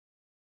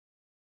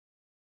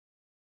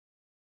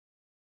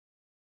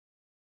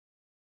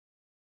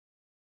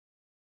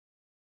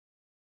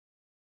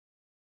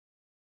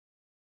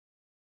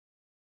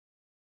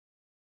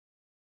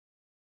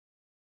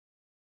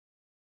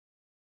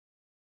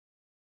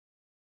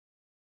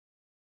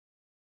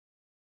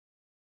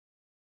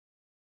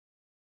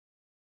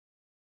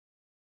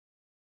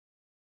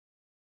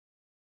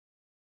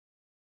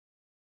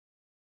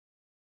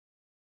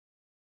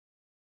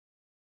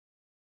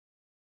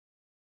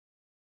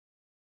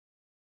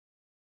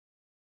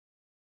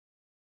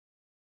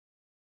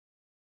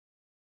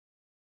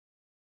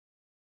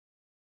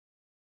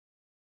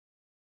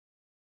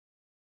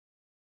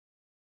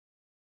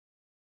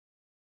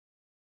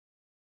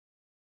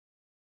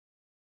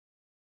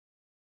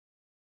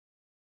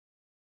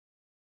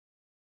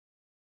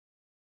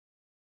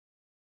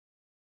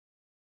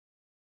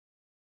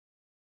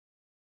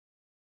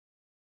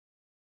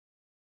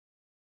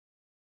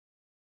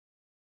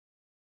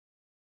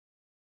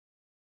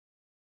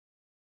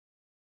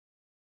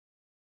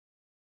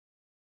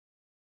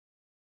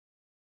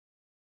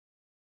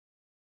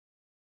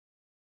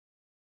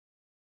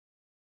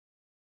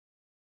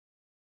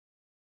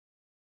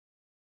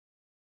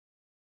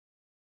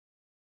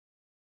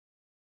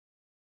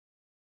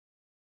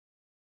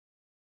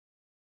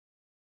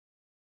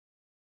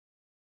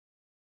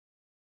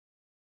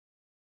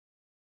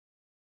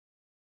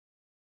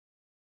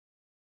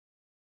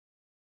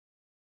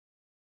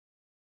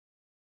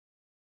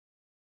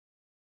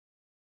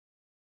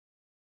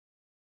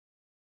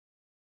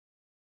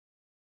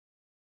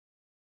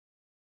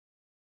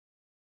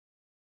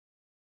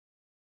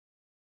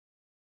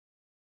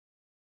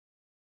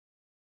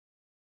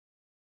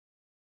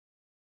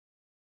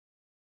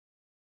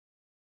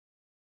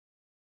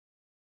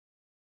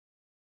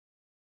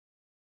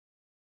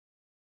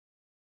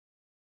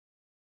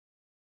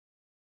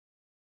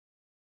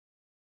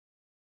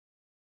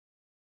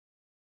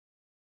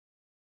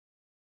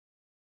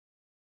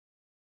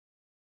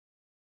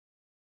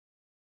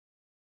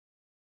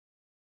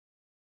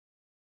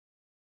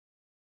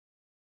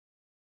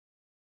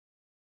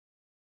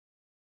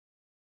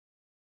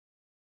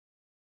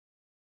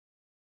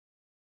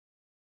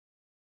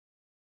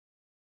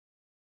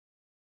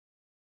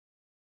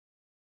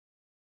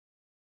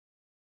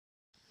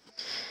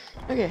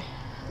 Okay,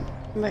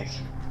 I'm back.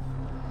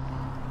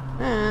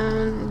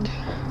 And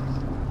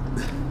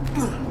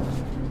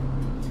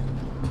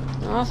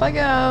off I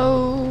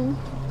go.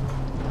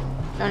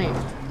 Down here.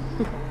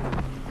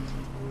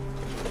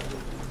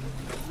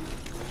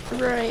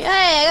 Hooray.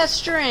 Hey, I got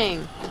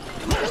string!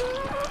 I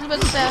was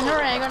about to say,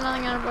 hooray, I got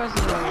nothing out of both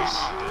of those.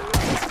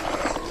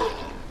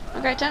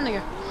 Okay, time to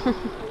go.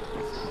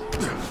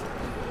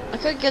 I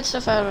could get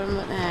stuff out of him,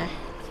 but nah.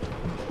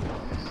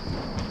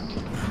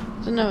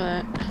 Didn't know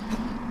that.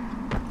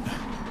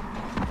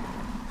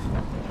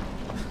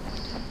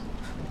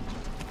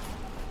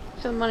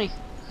 to the money.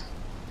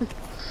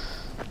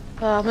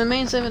 My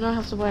main save, I don't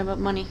have to worry about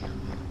money.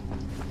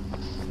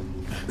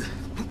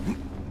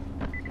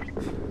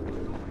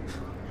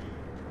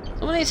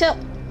 Someone needs help.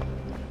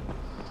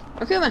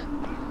 I'm coming.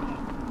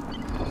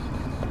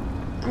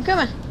 I'm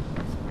coming.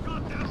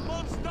 Goddamn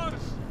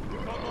monsters!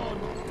 Come on,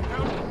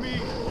 help me!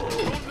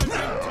 Don't let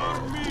them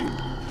turn me!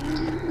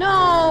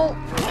 No!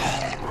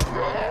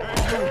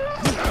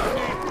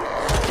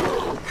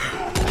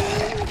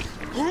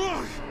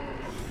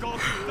 God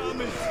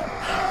damn it! Help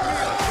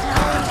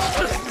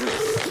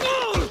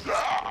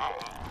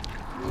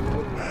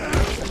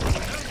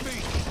me!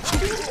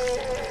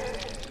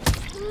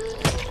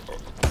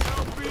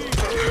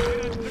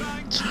 They're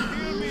trying to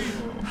kill me!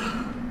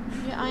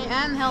 Yeah, I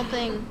am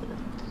helping.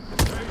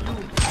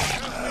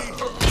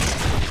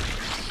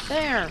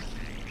 There.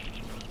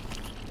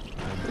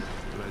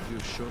 Glad you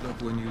showed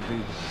up when you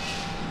did.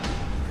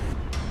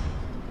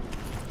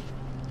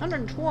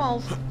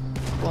 112.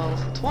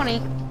 12.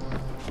 20.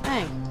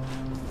 Dang.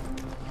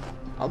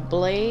 A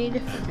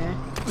blade. Okay.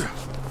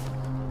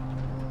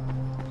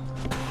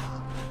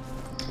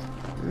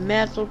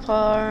 Metal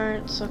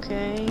parts.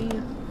 Okay.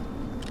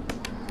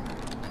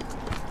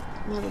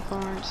 Metal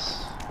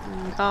parts.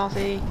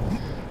 Coffee.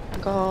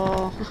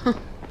 Alcohol.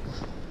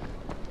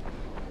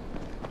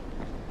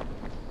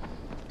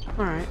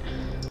 Alright.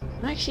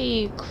 Can I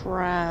actually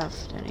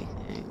craft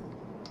anything?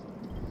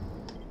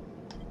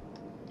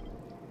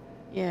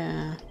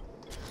 Yeah.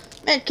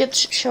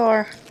 Medkits,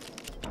 sure.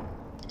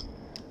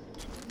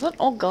 Is that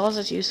all gauze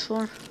it's used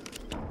for?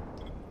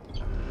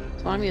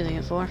 That's what I'm using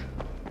it for.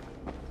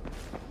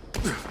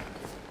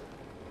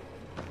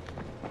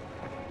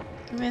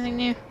 Anything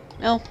new?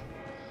 No.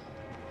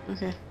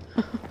 Okay.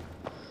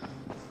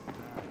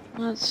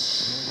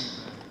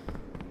 Let's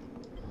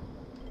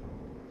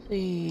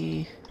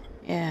see.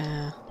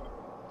 Yeah.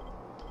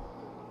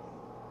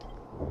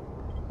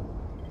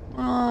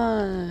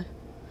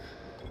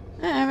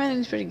 Yeah,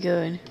 everything's pretty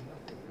good.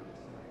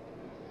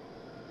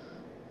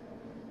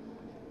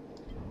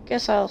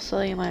 Guess I'll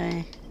sell you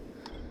my...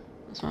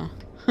 this one.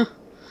 You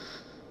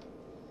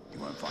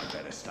won't find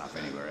better stuff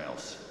anywhere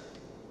else.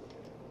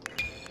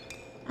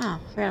 Oh,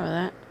 forgot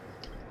about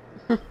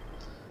that.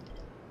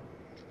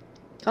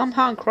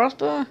 Compound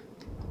crossbow?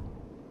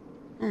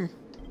 Hmm.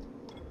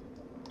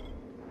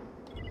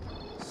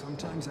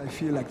 Sometimes I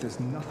feel like there's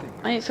nothing.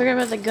 I forgot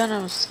about the gun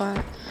I was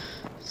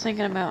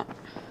thinking about.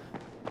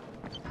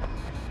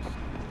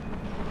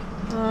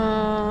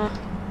 I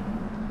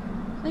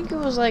think it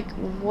was like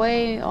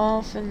way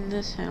off in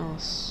this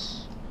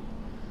house.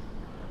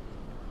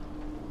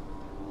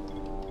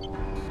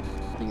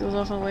 I think it was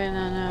off and way in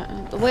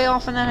that, way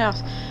off in that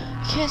house.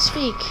 I can't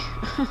speak.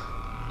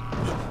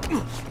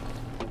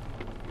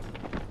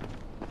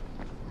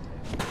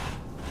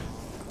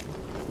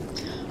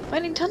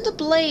 Finding tons of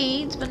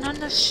blades, but not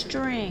enough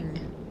string.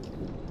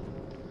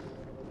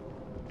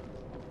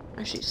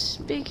 Actually,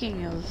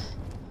 speaking of,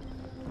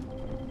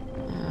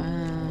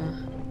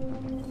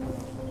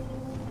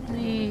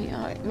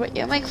 wait,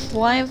 yeah, make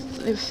five,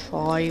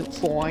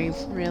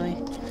 really.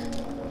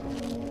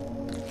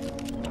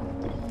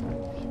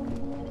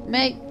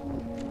 Make,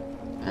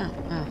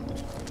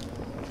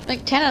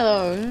 make 10 of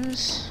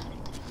those.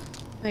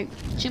 Make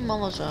 2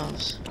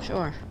 Molotovs,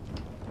 sure.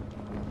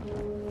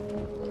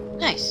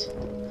 Nice.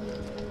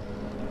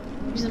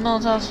 Use the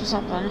Molotovs for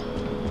something.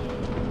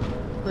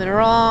 Later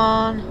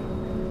on.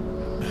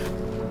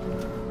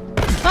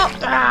 Oh!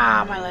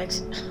 Ah, my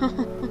legs.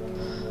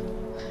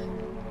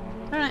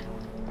 Alright.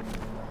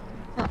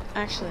 Oh,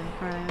 actually,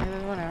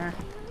 alright, whatever.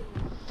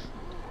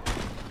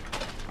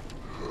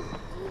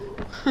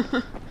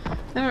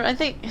 I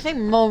think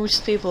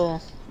most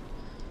people...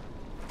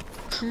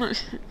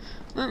 most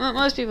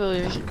people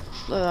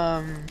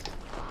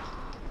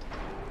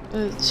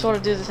sort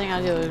of do the thing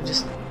I do,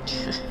 just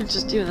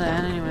do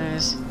that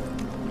anyways.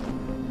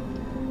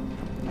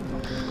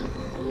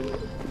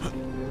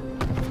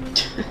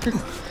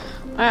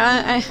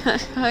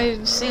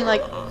 I've seen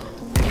like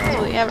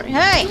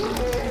hey!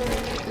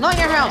 Not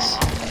your house!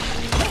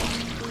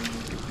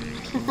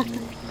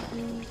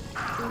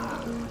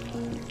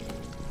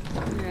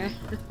 Okay.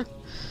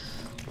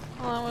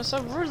 Well, I was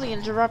so rudely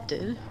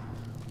interrupted.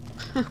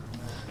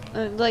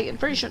 Like, I'm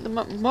pretty sure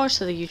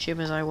most of the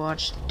YouTubers I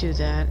watch do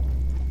that.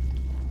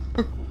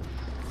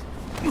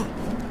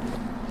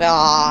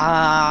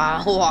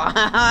 Ah, what?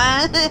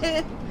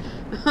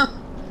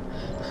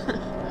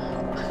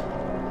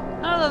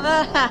 How did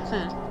that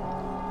happen?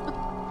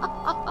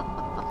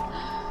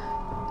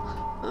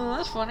 Oh,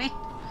 that's funny.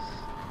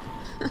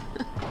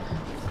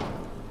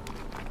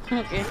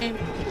 Okay.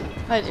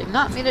 I did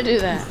not mean to do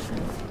that.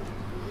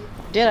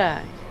 Did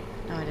I?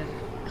 No, I didn't.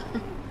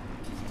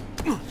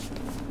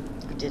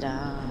 Did I?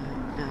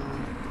 No.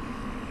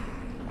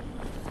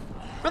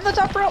 From the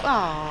top rope!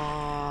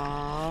 Aww.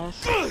 Oh.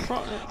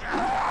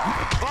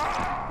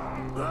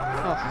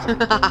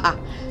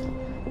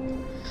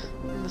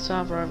 From the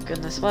top rope,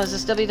 goodness. What is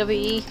this,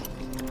 WWE?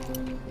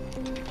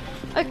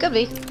 It could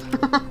be.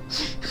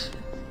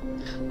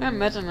 I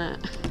imagine that.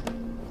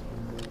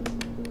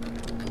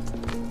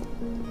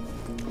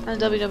 And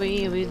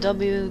WWE will be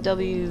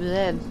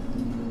WWZ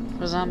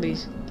for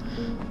zombies.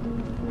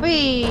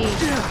 Whee!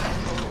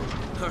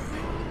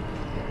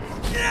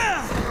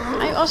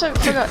 I also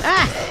forgot.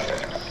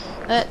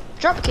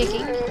 Drop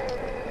kicking.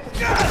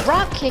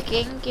 Rock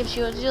kicking gives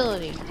you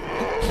agility.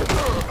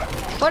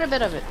 Quite a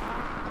bit of it.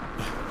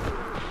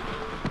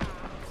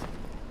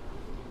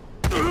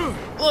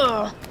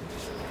 Ugh.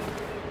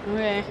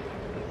 Okay.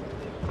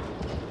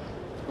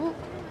 Ooh.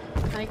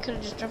 I could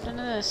have just jumped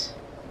into this.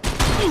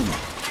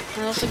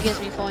 It also gives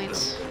me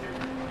points.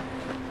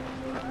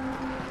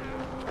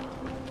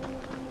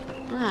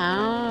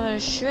 Oh, there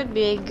should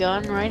be a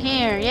gun right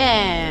here.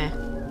 Yeah.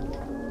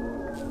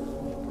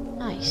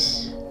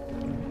 Nice.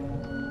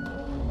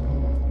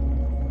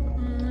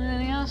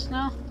 Anything else?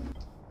 No.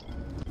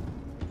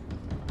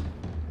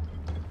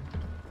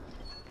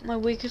 My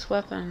weakest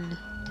weapon.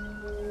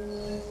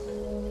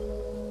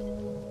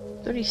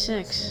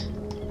 36.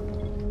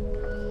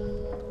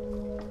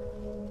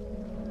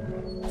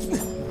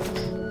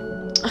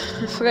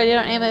 I forgot you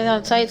don't aim it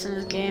on sights in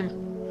this game.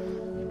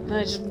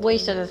 I just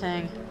wasted a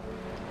thing.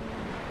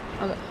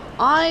 Okay.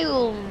 I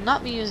will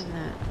not be using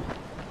that.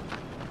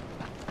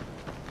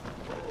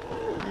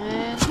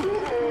 And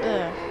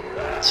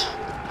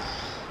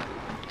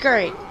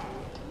great.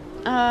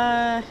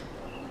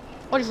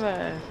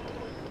 45.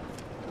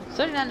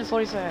 39 to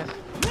 45.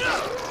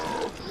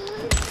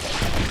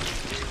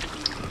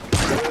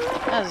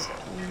 That is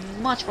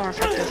much more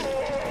effective.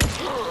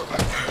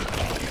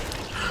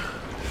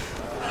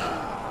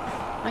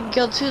 I can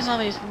kill 2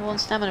 zombies with 1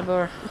 stamina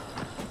bar.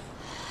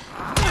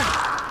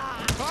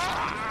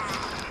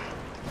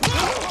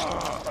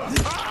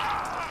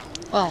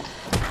 Well,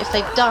 if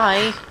they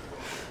die...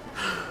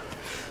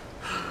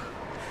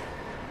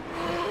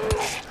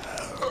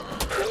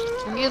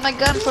 I'm gonna use my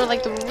gun for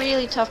like the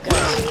really tough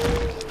guys.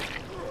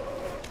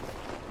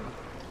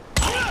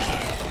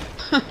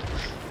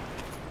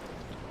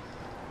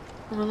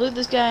 I'm gonna loot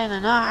this guy and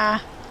then I'm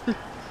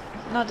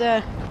not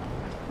dead.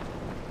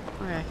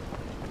 Okay.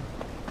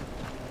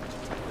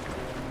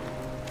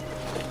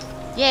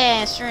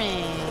 Yeah,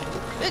 string.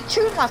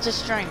 Two lots of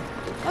string.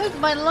 Oh, it's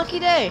my lucky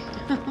day.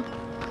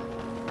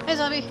 Hey,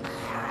 zombie.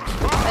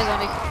 Hey,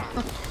 zombie.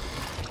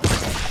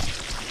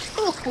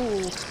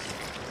 Ooh.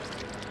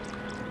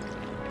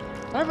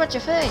 What about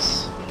your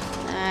face?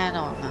 Nah,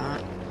 no, I'm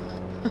not.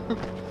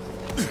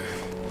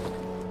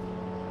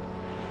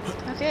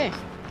 Okay.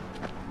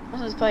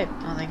 What's this pipe?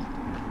 Nothing.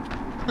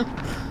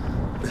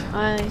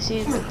 I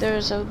see that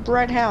there's a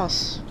bright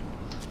house.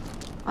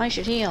 I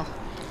should heal.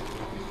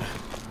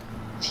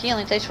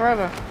 Healing takes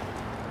forever.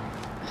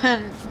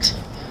 And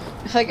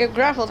if I get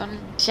grappled, I'm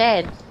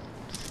dead.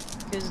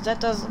 Because that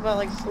does about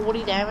like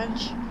 40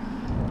 damage.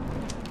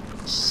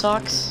 Which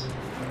sucks.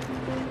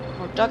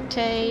 More duct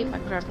tape. I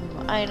craft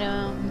an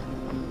item.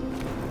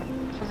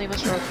 Something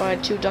must require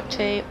 2 duct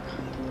tape.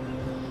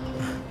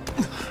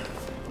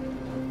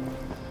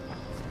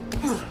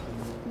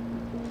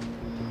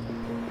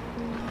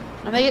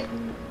 I make it?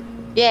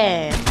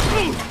 Yeah!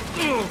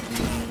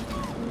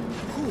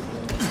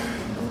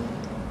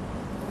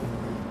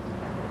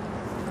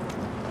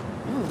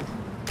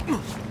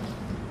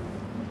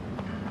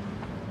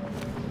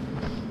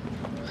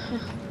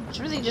 It's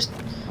really just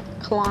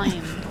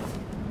climb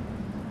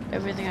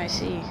everything I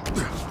see.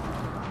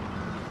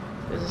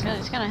 Because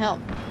it's gonna help.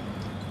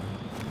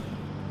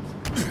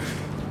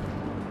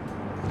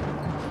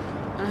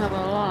 Gonna help a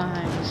lot of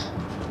things.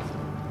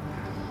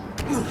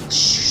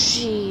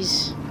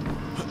 Jeez.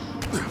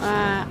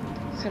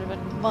 Could have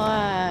been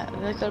bad.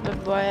 That could have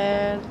been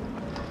bad.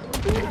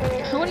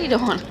 What are you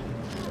doing?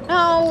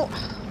 No!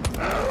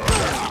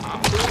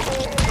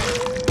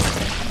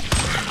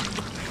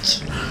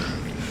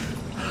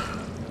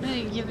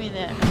 Maybe give me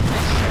that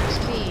extra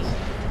XP.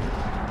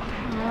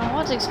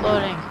 What's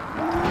exploding?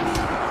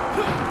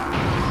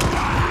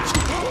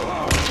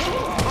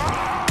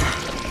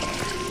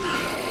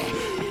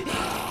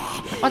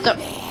 What the?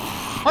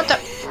 What the?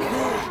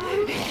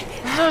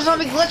 There's a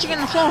zombie glitching in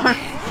the floor.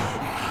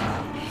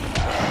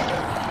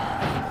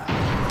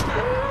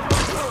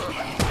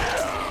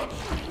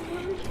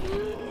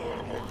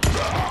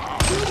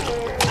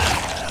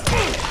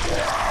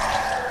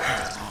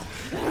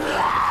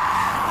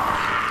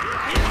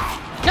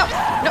 No!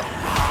 No!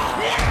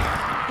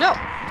 No!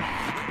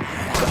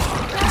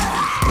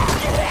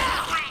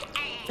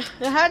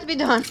 It had to be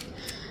done.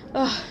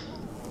 Ugh.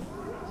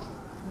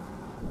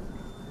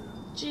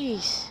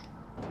 Jeez.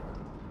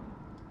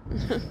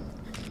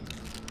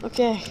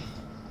 Okay.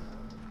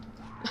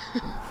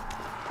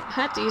 I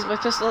had to use my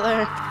pistol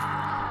there.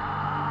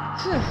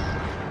 Whew.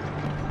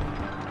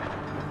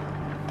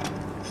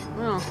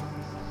 Well.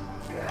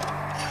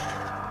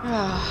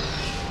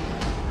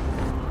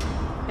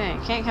 Okay,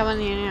 can't come in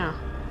here now.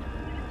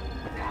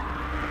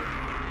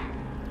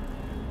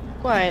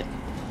 Quiet.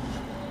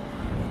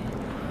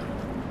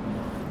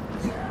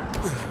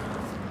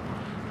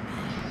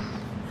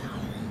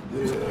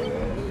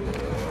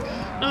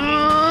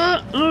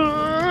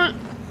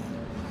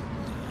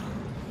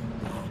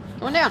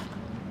 Going down.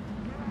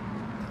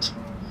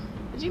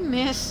 Did you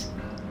miss?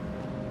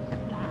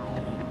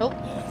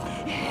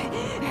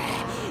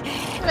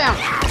 down!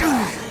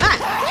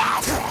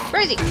 Ah!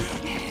 Crazy!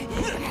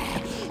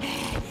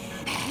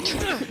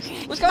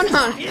 What's going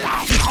on?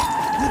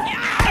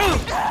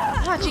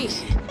 Ah,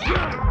 jeez.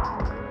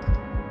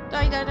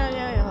 Die, die, die,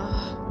 die.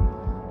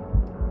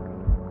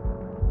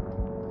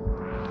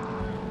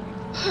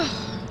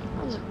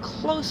 That was a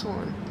close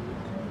one.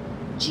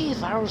 Gee,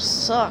 flowers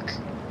suck.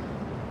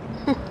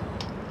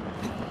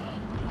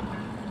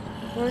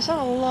 Well, I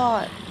saw a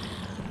lot.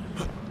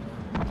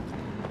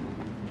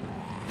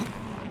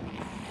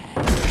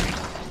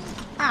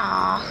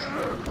 Ah,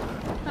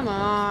 come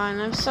on!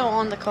 I'm so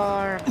on the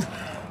car.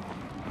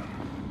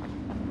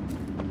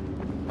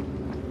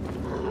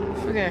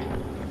 Okay,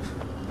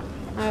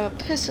 I have a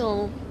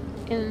pistol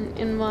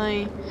in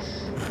my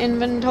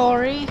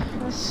inventory.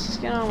 Let's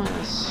get on with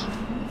this.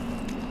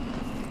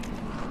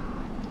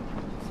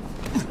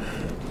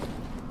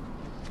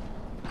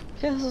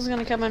 Okay, this is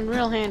gonna come in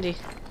real handy,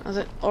 as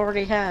it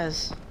already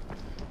has.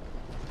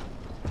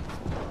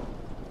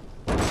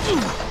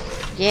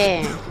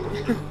 Yeah.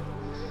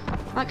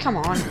 Oh, come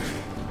on.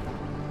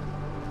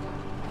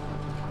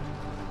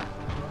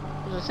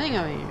 There's a thing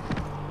over here.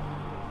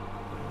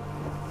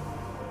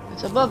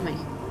 It's above me.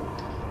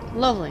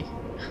 Lovely.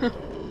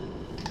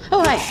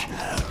 Oh, hey!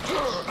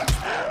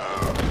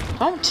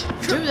 Don't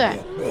do that!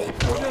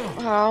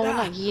 Oh,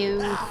 not you.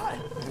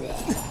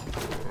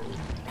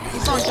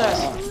 He's throwing to us.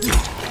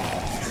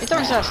 He's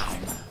throwing to us.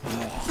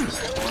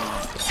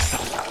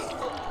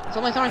 It's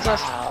only throwing to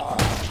us.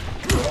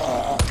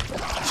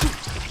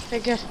 Okay,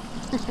 good.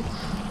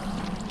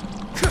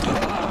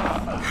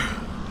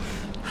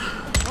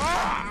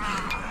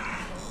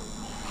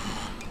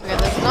 Okay,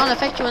 that's not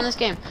effective in this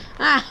game.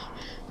 Ah!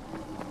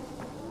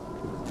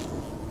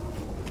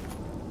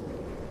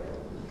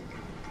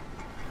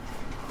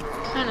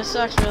 Kinda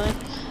sucks, really.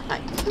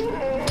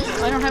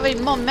 I don't have any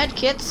more med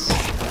kits.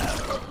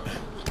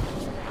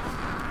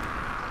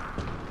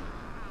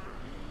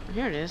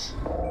 Here it is.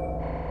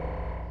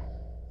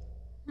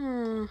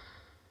 Ooh,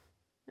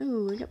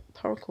 we got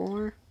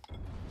parkour.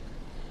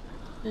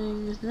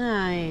 Things.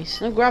 Nice.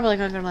 No grappling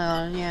hook on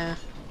my own, yeah.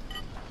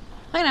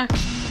 Hi now.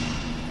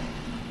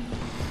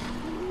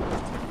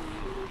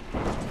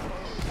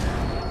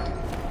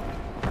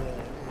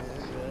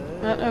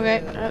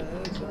 Okay.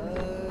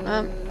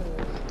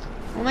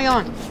 Where am I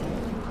going?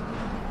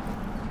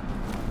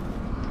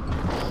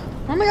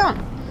 Where am I going?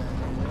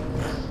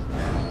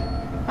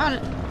 Found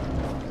it.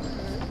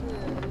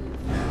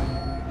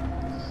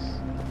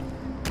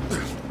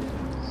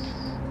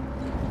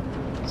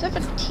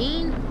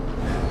 $17?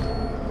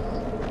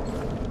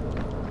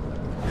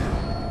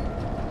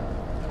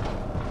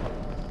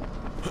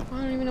 I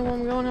don't even know where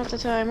I'm going half the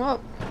time. Oh.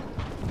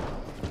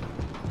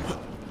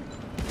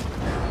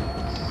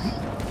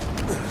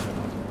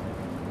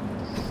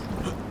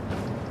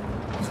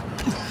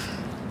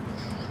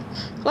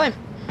 Climb!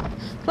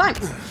 Climb!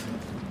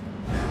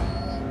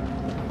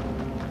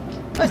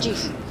 Oh,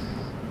 jeez.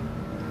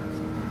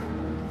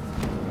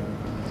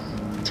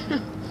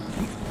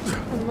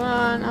 Come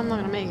on, I'm not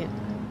gonna make it.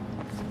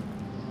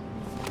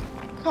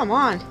 Come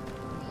on!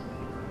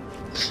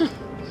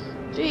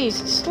 Jeez,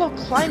 slow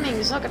climbing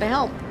is not gonna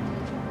help.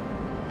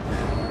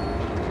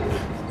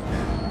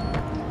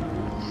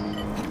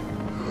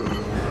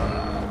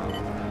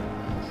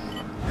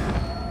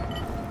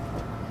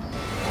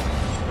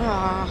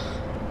 Ah.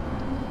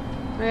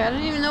 Okay, I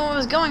didn't even know where I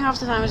was going half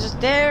the time. I was just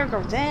there,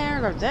 go there,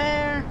 go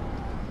there.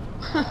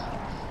 I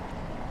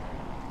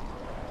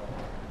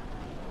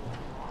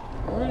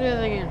want to do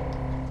that again.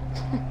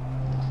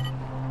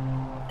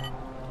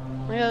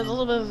 I got a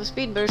little bit of a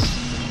speed burst.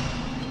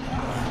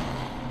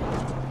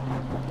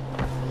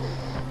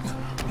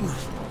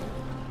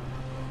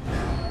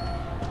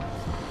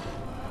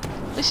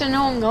 At least I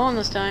know I'm going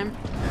this time.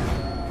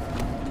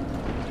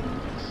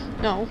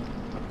 No.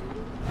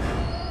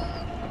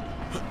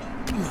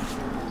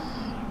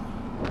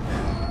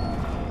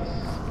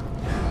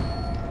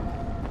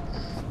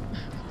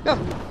 Go.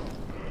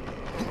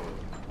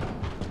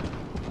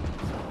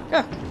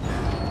 Go.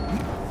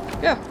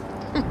 Go.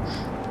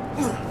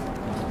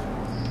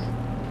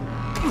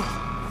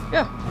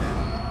 Go.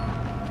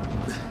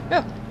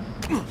 Go.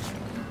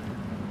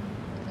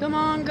 Come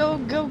on, go,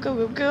 go, go,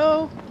 go,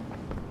 go.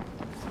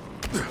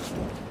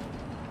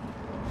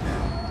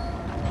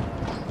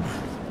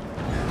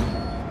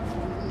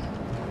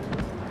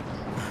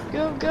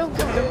 Go, go,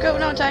 go, go, go,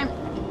 no time.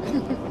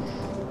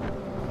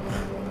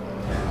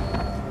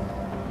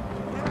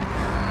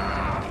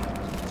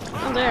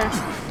 Oh, there.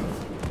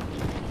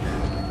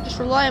 Just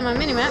rely on my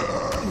mini-map.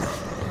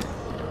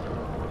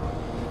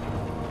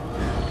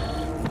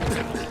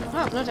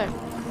 Oh, no time.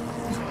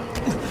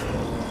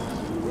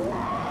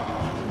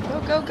 Go,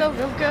 go, go,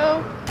 go,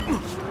 go.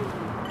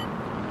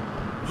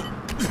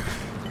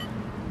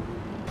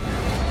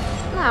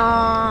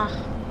 Ah,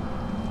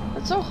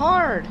 that's so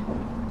hard.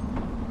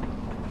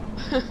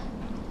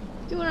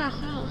 Doing a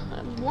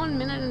 1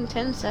 minute and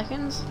 10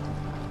 seconds?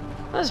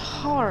 That's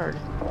hard.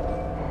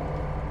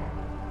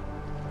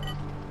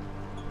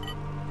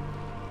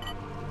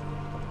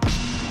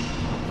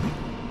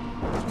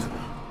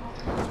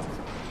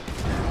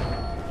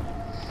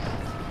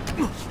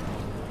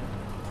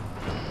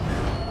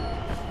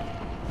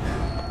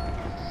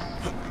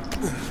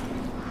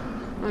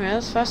 Okay,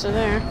 that's faster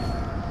there.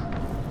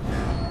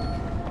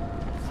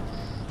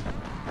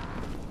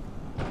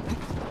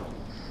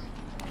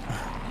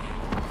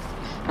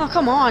 Oh,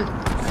 come on!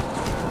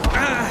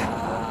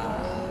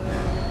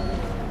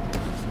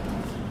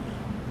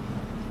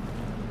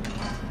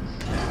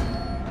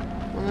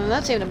 Well,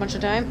 that saved a bunch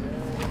of time.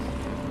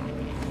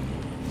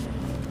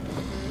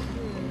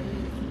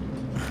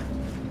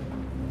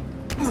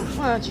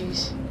 Oh,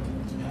 jeez.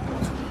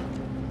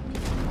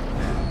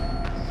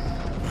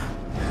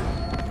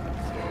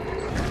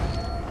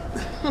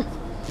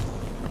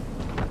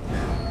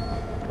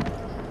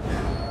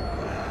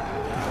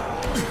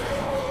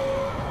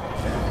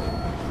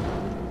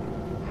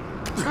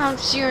 I'm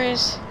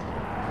serious.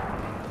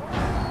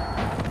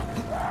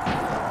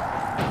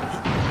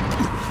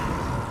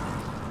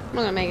 I'm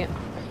not gonna make it.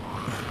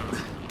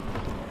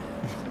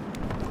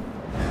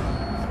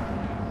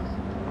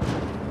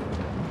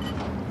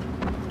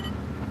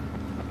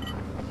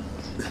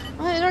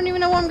 I don't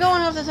even know where I'm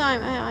going half the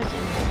time. I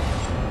can't.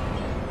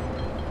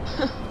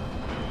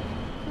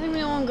 I don't even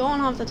know where I'm going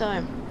half the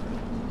time.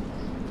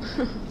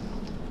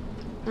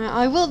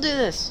 I will do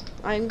this.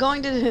 I'm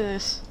going to do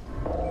this.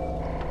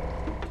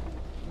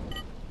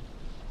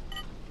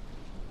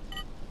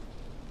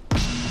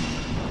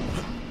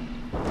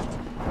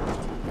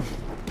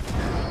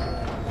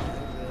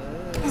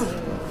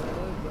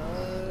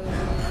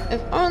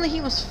 If only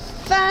he was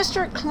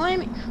faster at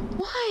climbing.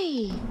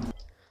 Why?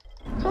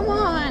 Come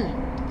on.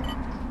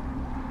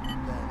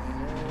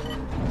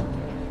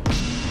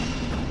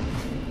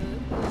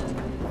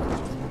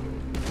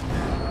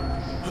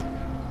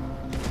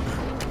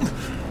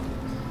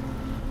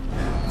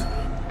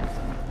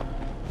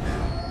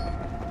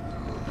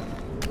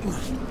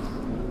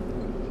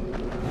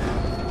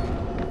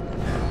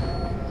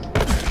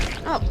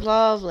 Oh,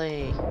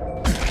 lovely.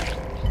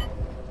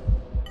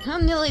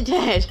 I'm nearly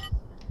dead.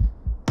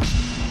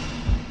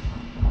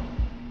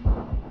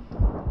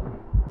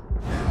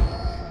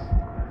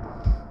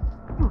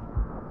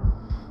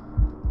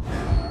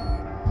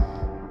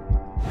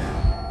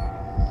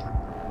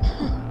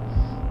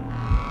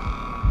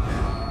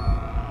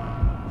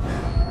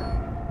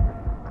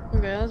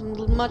 Okay, that's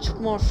much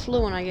more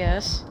fluent, I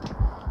guess.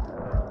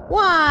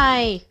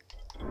 Why?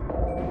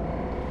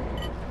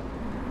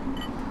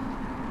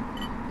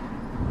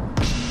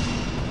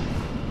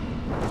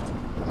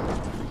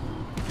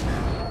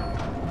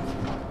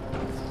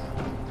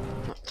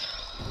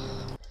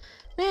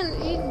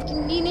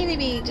 Man, you need to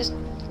be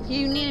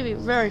you need to be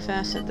very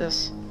fast at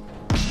this.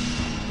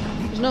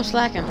 There's no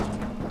slacking.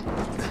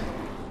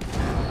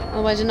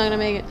 Otherwise you're not gonna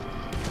make it.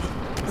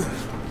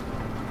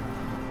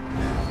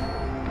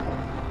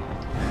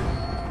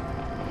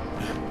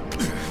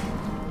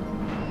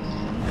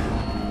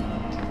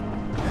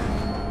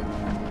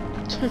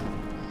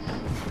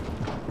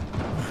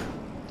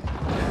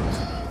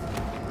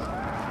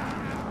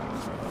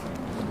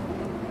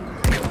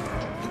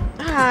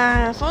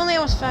 Ah, if only I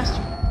was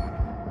faster.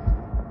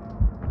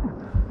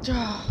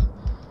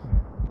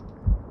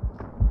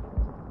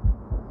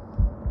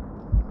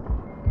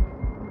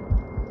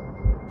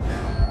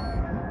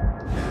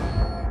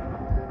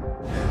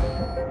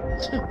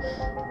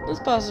 This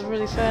boss is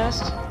really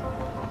fast.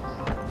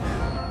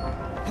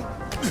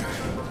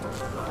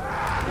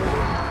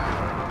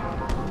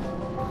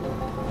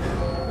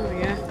 There we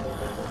go.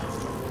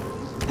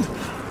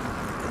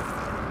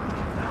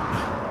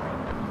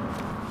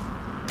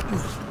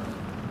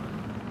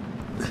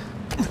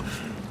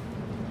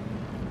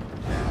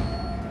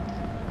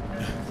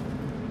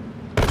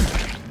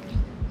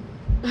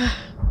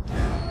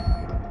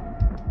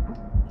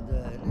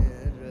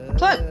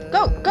 Climb!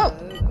 Go! Go!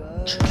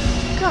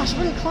 Gosh, it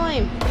wouldn't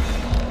climb.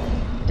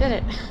 Did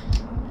it?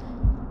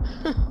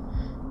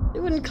 It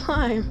wouldn't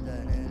climb.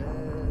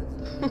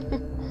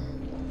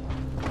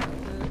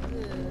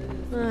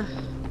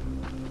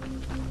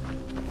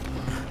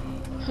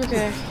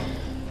 Okay.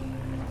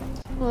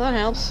 Well, that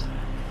helps.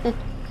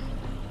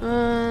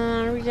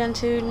 Are we done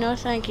too? No,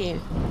 thank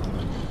you.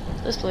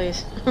 This,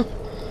 please.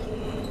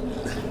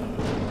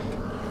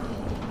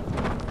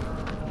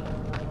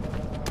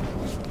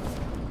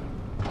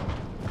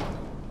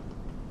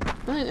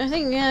 I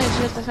think, yeah, it's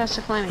just the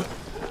faster climbing.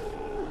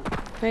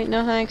 Wait,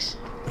 no thanks.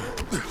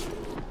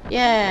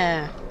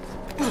 Yeah!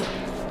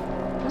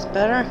 That's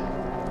better.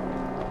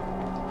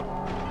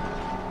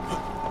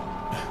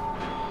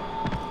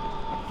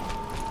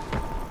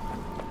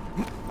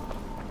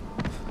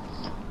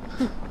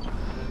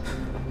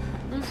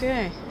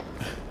 Okay.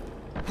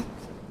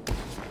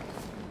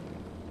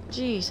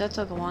 Jeez, that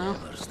took a while.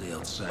 Stay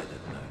outside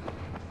at night.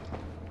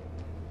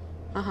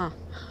 Uh-huh.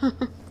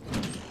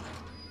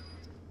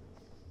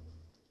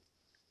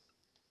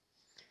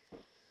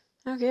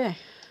 Okay.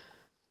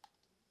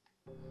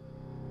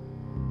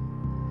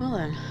 Well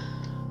then.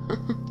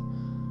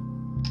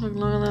 Took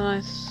longer than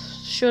I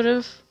should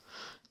have.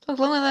 Took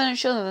longer than I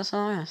should have, that's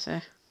all I gotta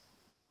say.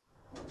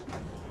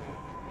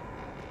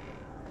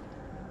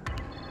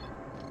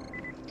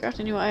 Craft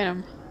a new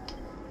item.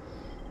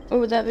 What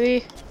would that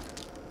be?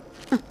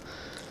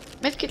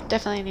 Medkit,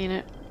 definitely need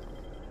it.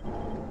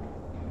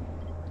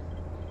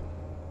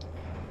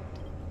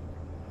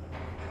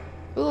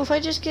 Ooh, if I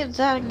just get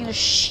that, I can get a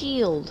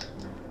shield.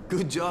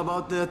 Good job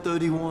out there,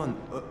 31.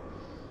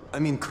 I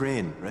mean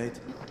Crane, right?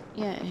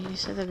 Yeah, you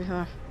said that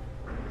before.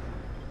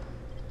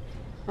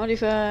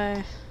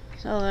 45.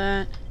 Sell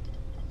that.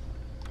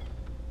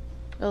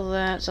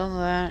 Sell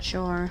that,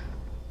 sure.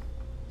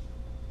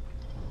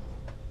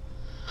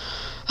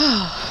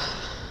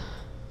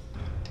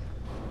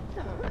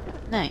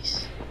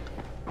 Nice.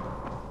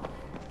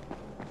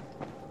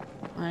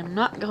 I'm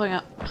not going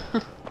up.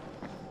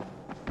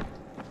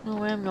 No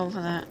way I'm going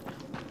for that.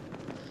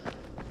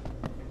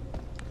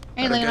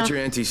 Hey, I Lena. got your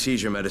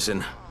anti-seizure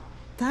medicine.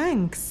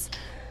 Thanks.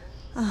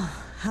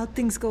 How'd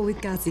things go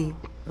with Gazi?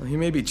 Well, he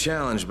may be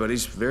challenged, but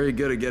he's very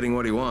good at getting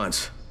what he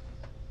wants.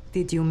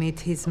 Did you meet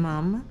his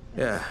mom?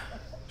 Yeah,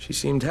 she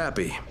seemed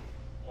happy.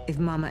 If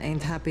Mama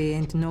ain't happy,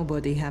 ain't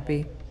nobody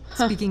happy.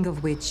 Speaking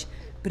of which,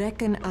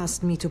 Brecken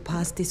asked me to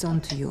pass this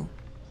on to you.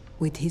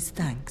 With his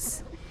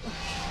thanks.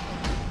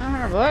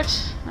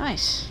 Alright,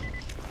 nice.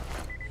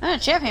 And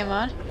a champion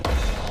mod.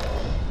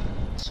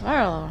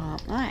 Spiral level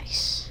up,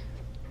 nice.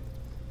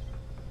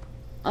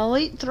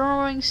 Elite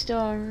throwing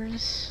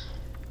stars.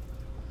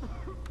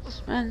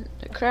 Spend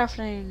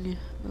crafting.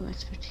 Ooh,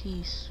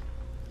 expertise.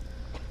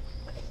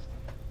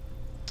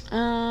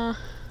 What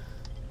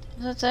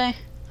does that say?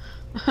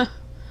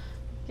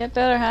 Get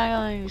better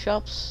haggling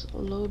shops,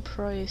 low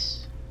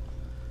price.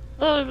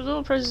 Oh,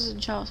 low prices in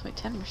shops. Wait,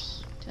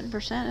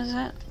 10% is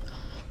that?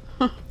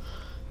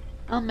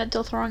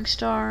 Elemental throwing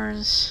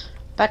stars.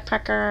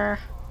 Backpacker.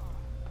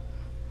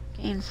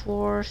 Gain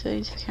 4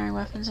 things to carry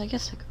weapons. I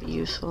guess that could be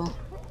useful.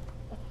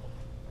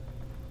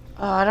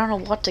 I don't know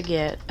what to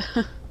get.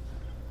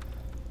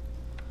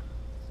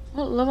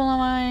 What level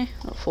am I?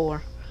 Oh,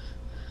 4.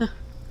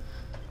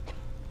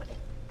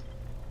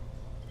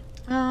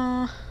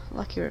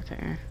 Lucky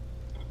repair.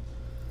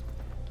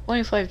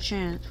 25%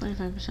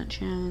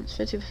 chance,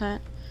 50%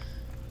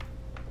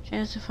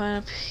 chance to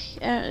find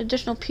a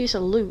additional piece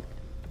of loot.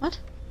 What?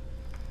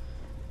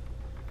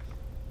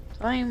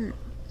 Time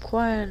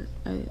required.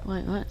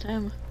 Wait, what?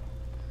 Time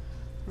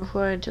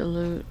required to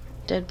loot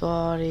dead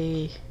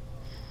body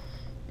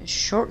is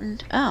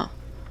shortened. Oh.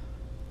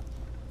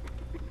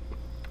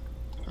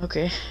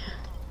 Okay.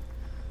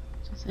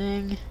 It's a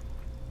thing.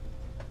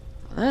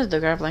 Oh, there's the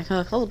grappling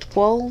hook. Level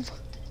 12.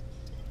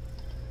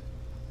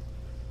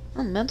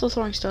 Oh, mental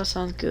throwing star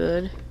sounds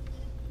good.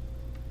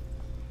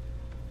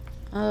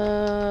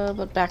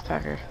 But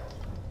backpacker.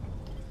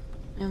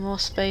 And more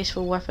space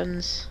for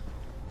weapons.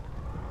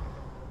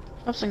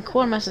 Drops and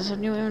core messes of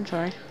new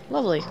inventory.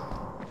 Lovely.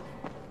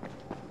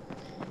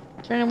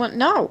 Turn one.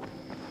 No!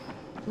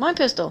 My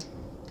pistol!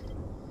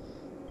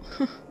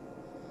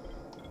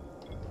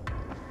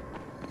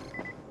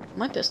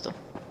 My pistol.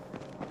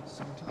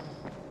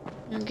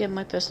 I'm gonna get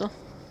my pistol.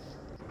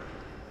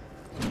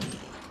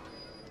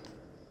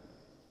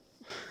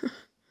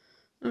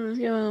 Let's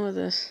get on with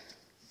this.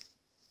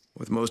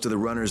 With most of the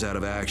runners out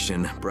of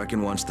action,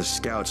 Brecken wants the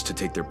scouts to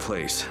take their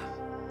place.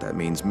 That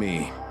means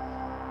me.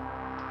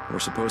 We're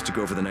supposed to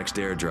go for the next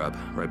airdrop,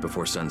 right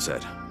before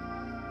sunset.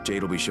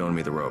 Jade will be showing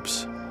me the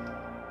ropes.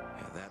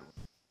 Yeah,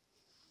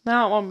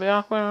 that won't be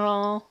awkward at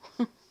all.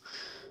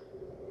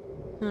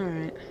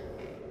 Alright.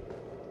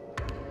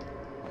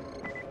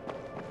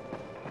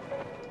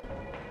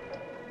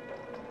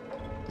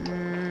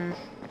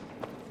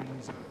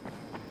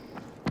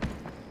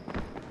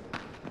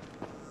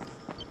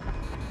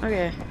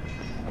 Okay.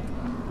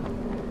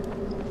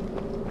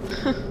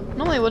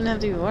 Normally I wouldn't have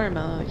to be worried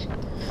about like,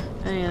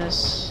 any of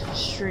this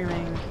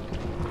streaming.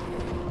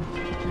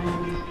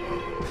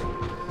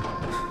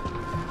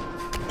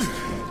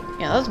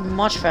 Yeah, that's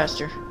much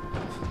faster.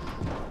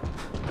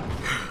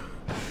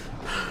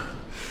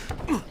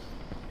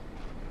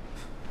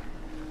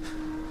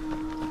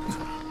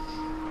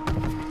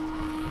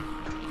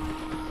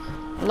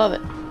 Love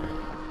it.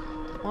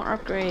 More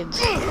upgrades.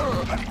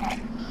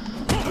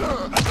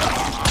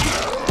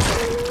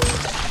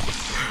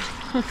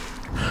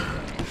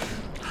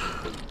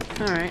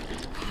 Alright.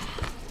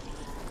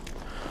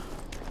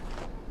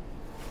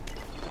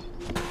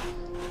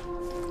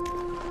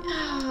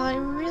 I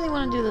really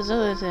want to do this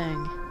other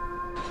thing.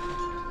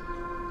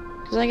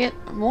 Because I get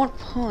more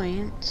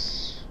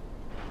points.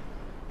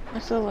 I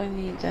thought I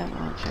need that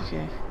much,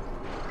 okay.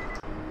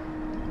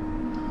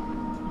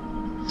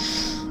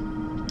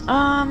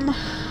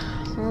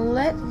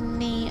 Let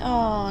me...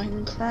 Oh, I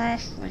can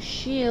craft my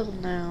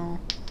shield now.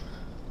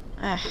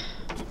 Ah.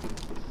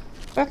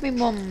 Grab me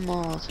more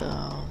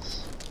Molotovs.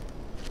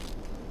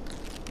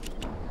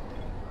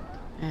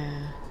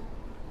 Yeah.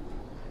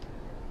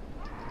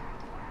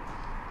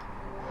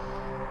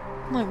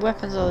 My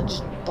weapons are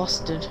just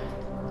busted.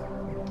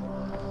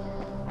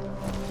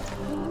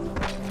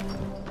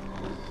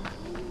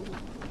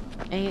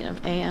 Eight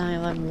of 8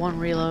 and I have 1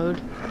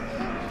 reload.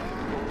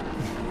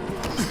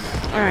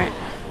 Alright.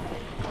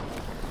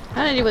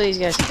 How do I deal with these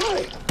guys?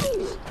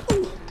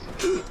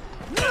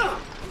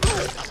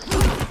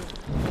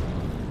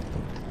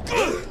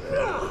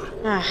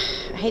 Ah,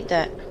 I hate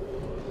that.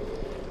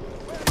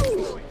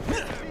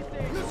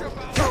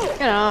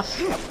 Get off.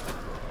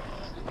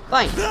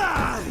 Fine.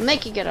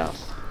 Make you get off.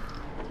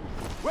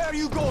 Where are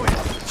you going?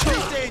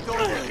 Please ain't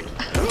over.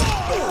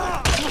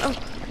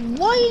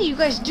 Why do you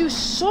guys do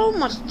so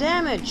much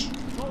damage?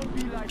 Don't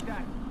be like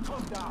that.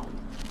 Calm down.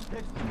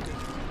 Let's do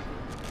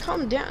this.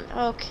 Calm down.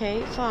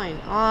 Okay, fine.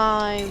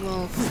 I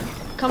will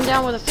come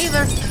down with a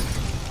fever.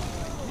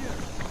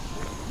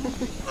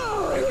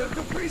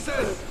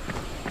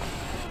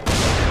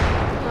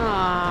 Oh.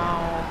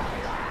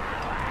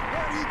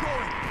 Where are you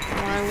going?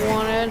 What I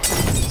wanted.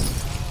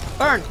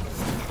 Burn.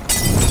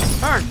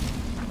 Burn.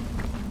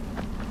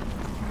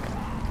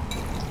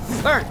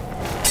 Burn.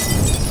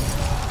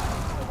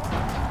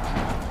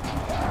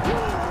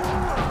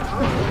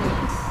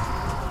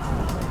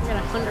 I got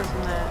 100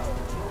 from that.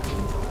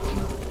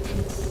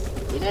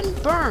 You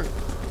didn't burn.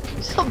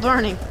 You're still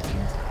burning.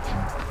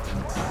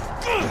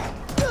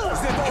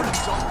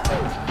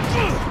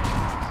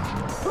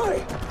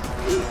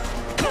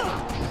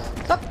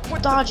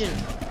 Stop dodging.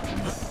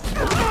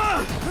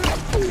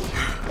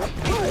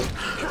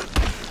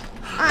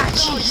 Ah,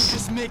 jeez.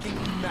 Just making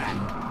me mad.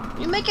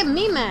 You're making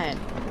me mad.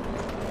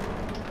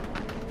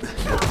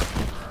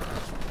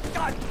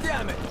 God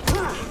damn it!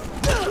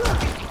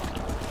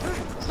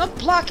 Stop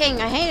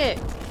blocking. I hate it.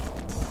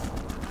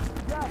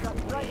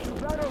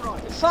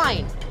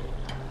 Fine.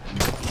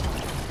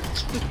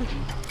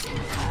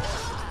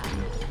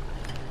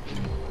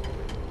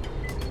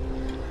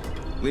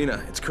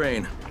 Lena, it's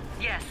Crane.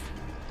 Yes.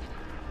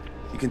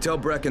 You can tell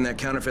Brecken that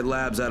Counterfeit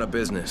Lab's out of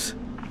business.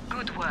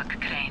 Good work,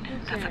 Crane.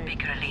 That's a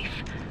big relief.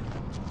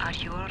 Are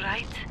you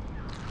alright?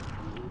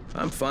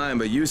 I'm fine,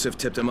 but Yusuf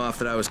tipped him off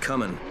that I was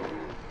coming.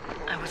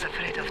 I was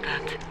afraid of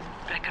that.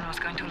 Brecken was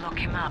going to lock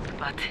him up,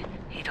 but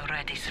he'd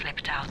already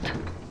slipped out.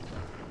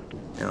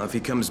 Now, if he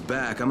comes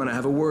back, I'm gonna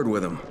have a word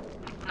with him.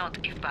 Not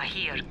if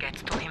Bahir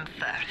gets to him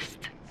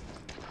first.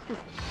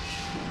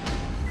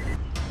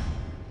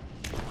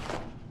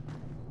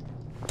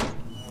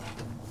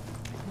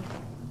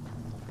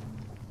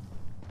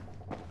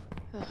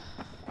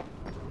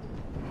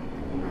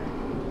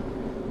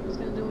 What's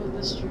gonna do with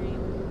this stream?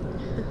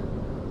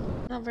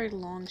 Not very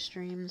long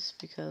streams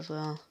because,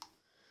 well,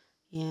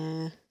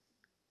 yeah.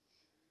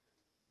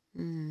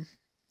 Well,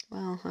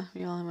 I hope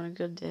you all having a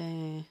good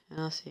day, and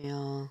I'll see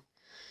y'all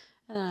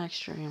at the next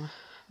stream.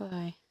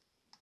 Bye.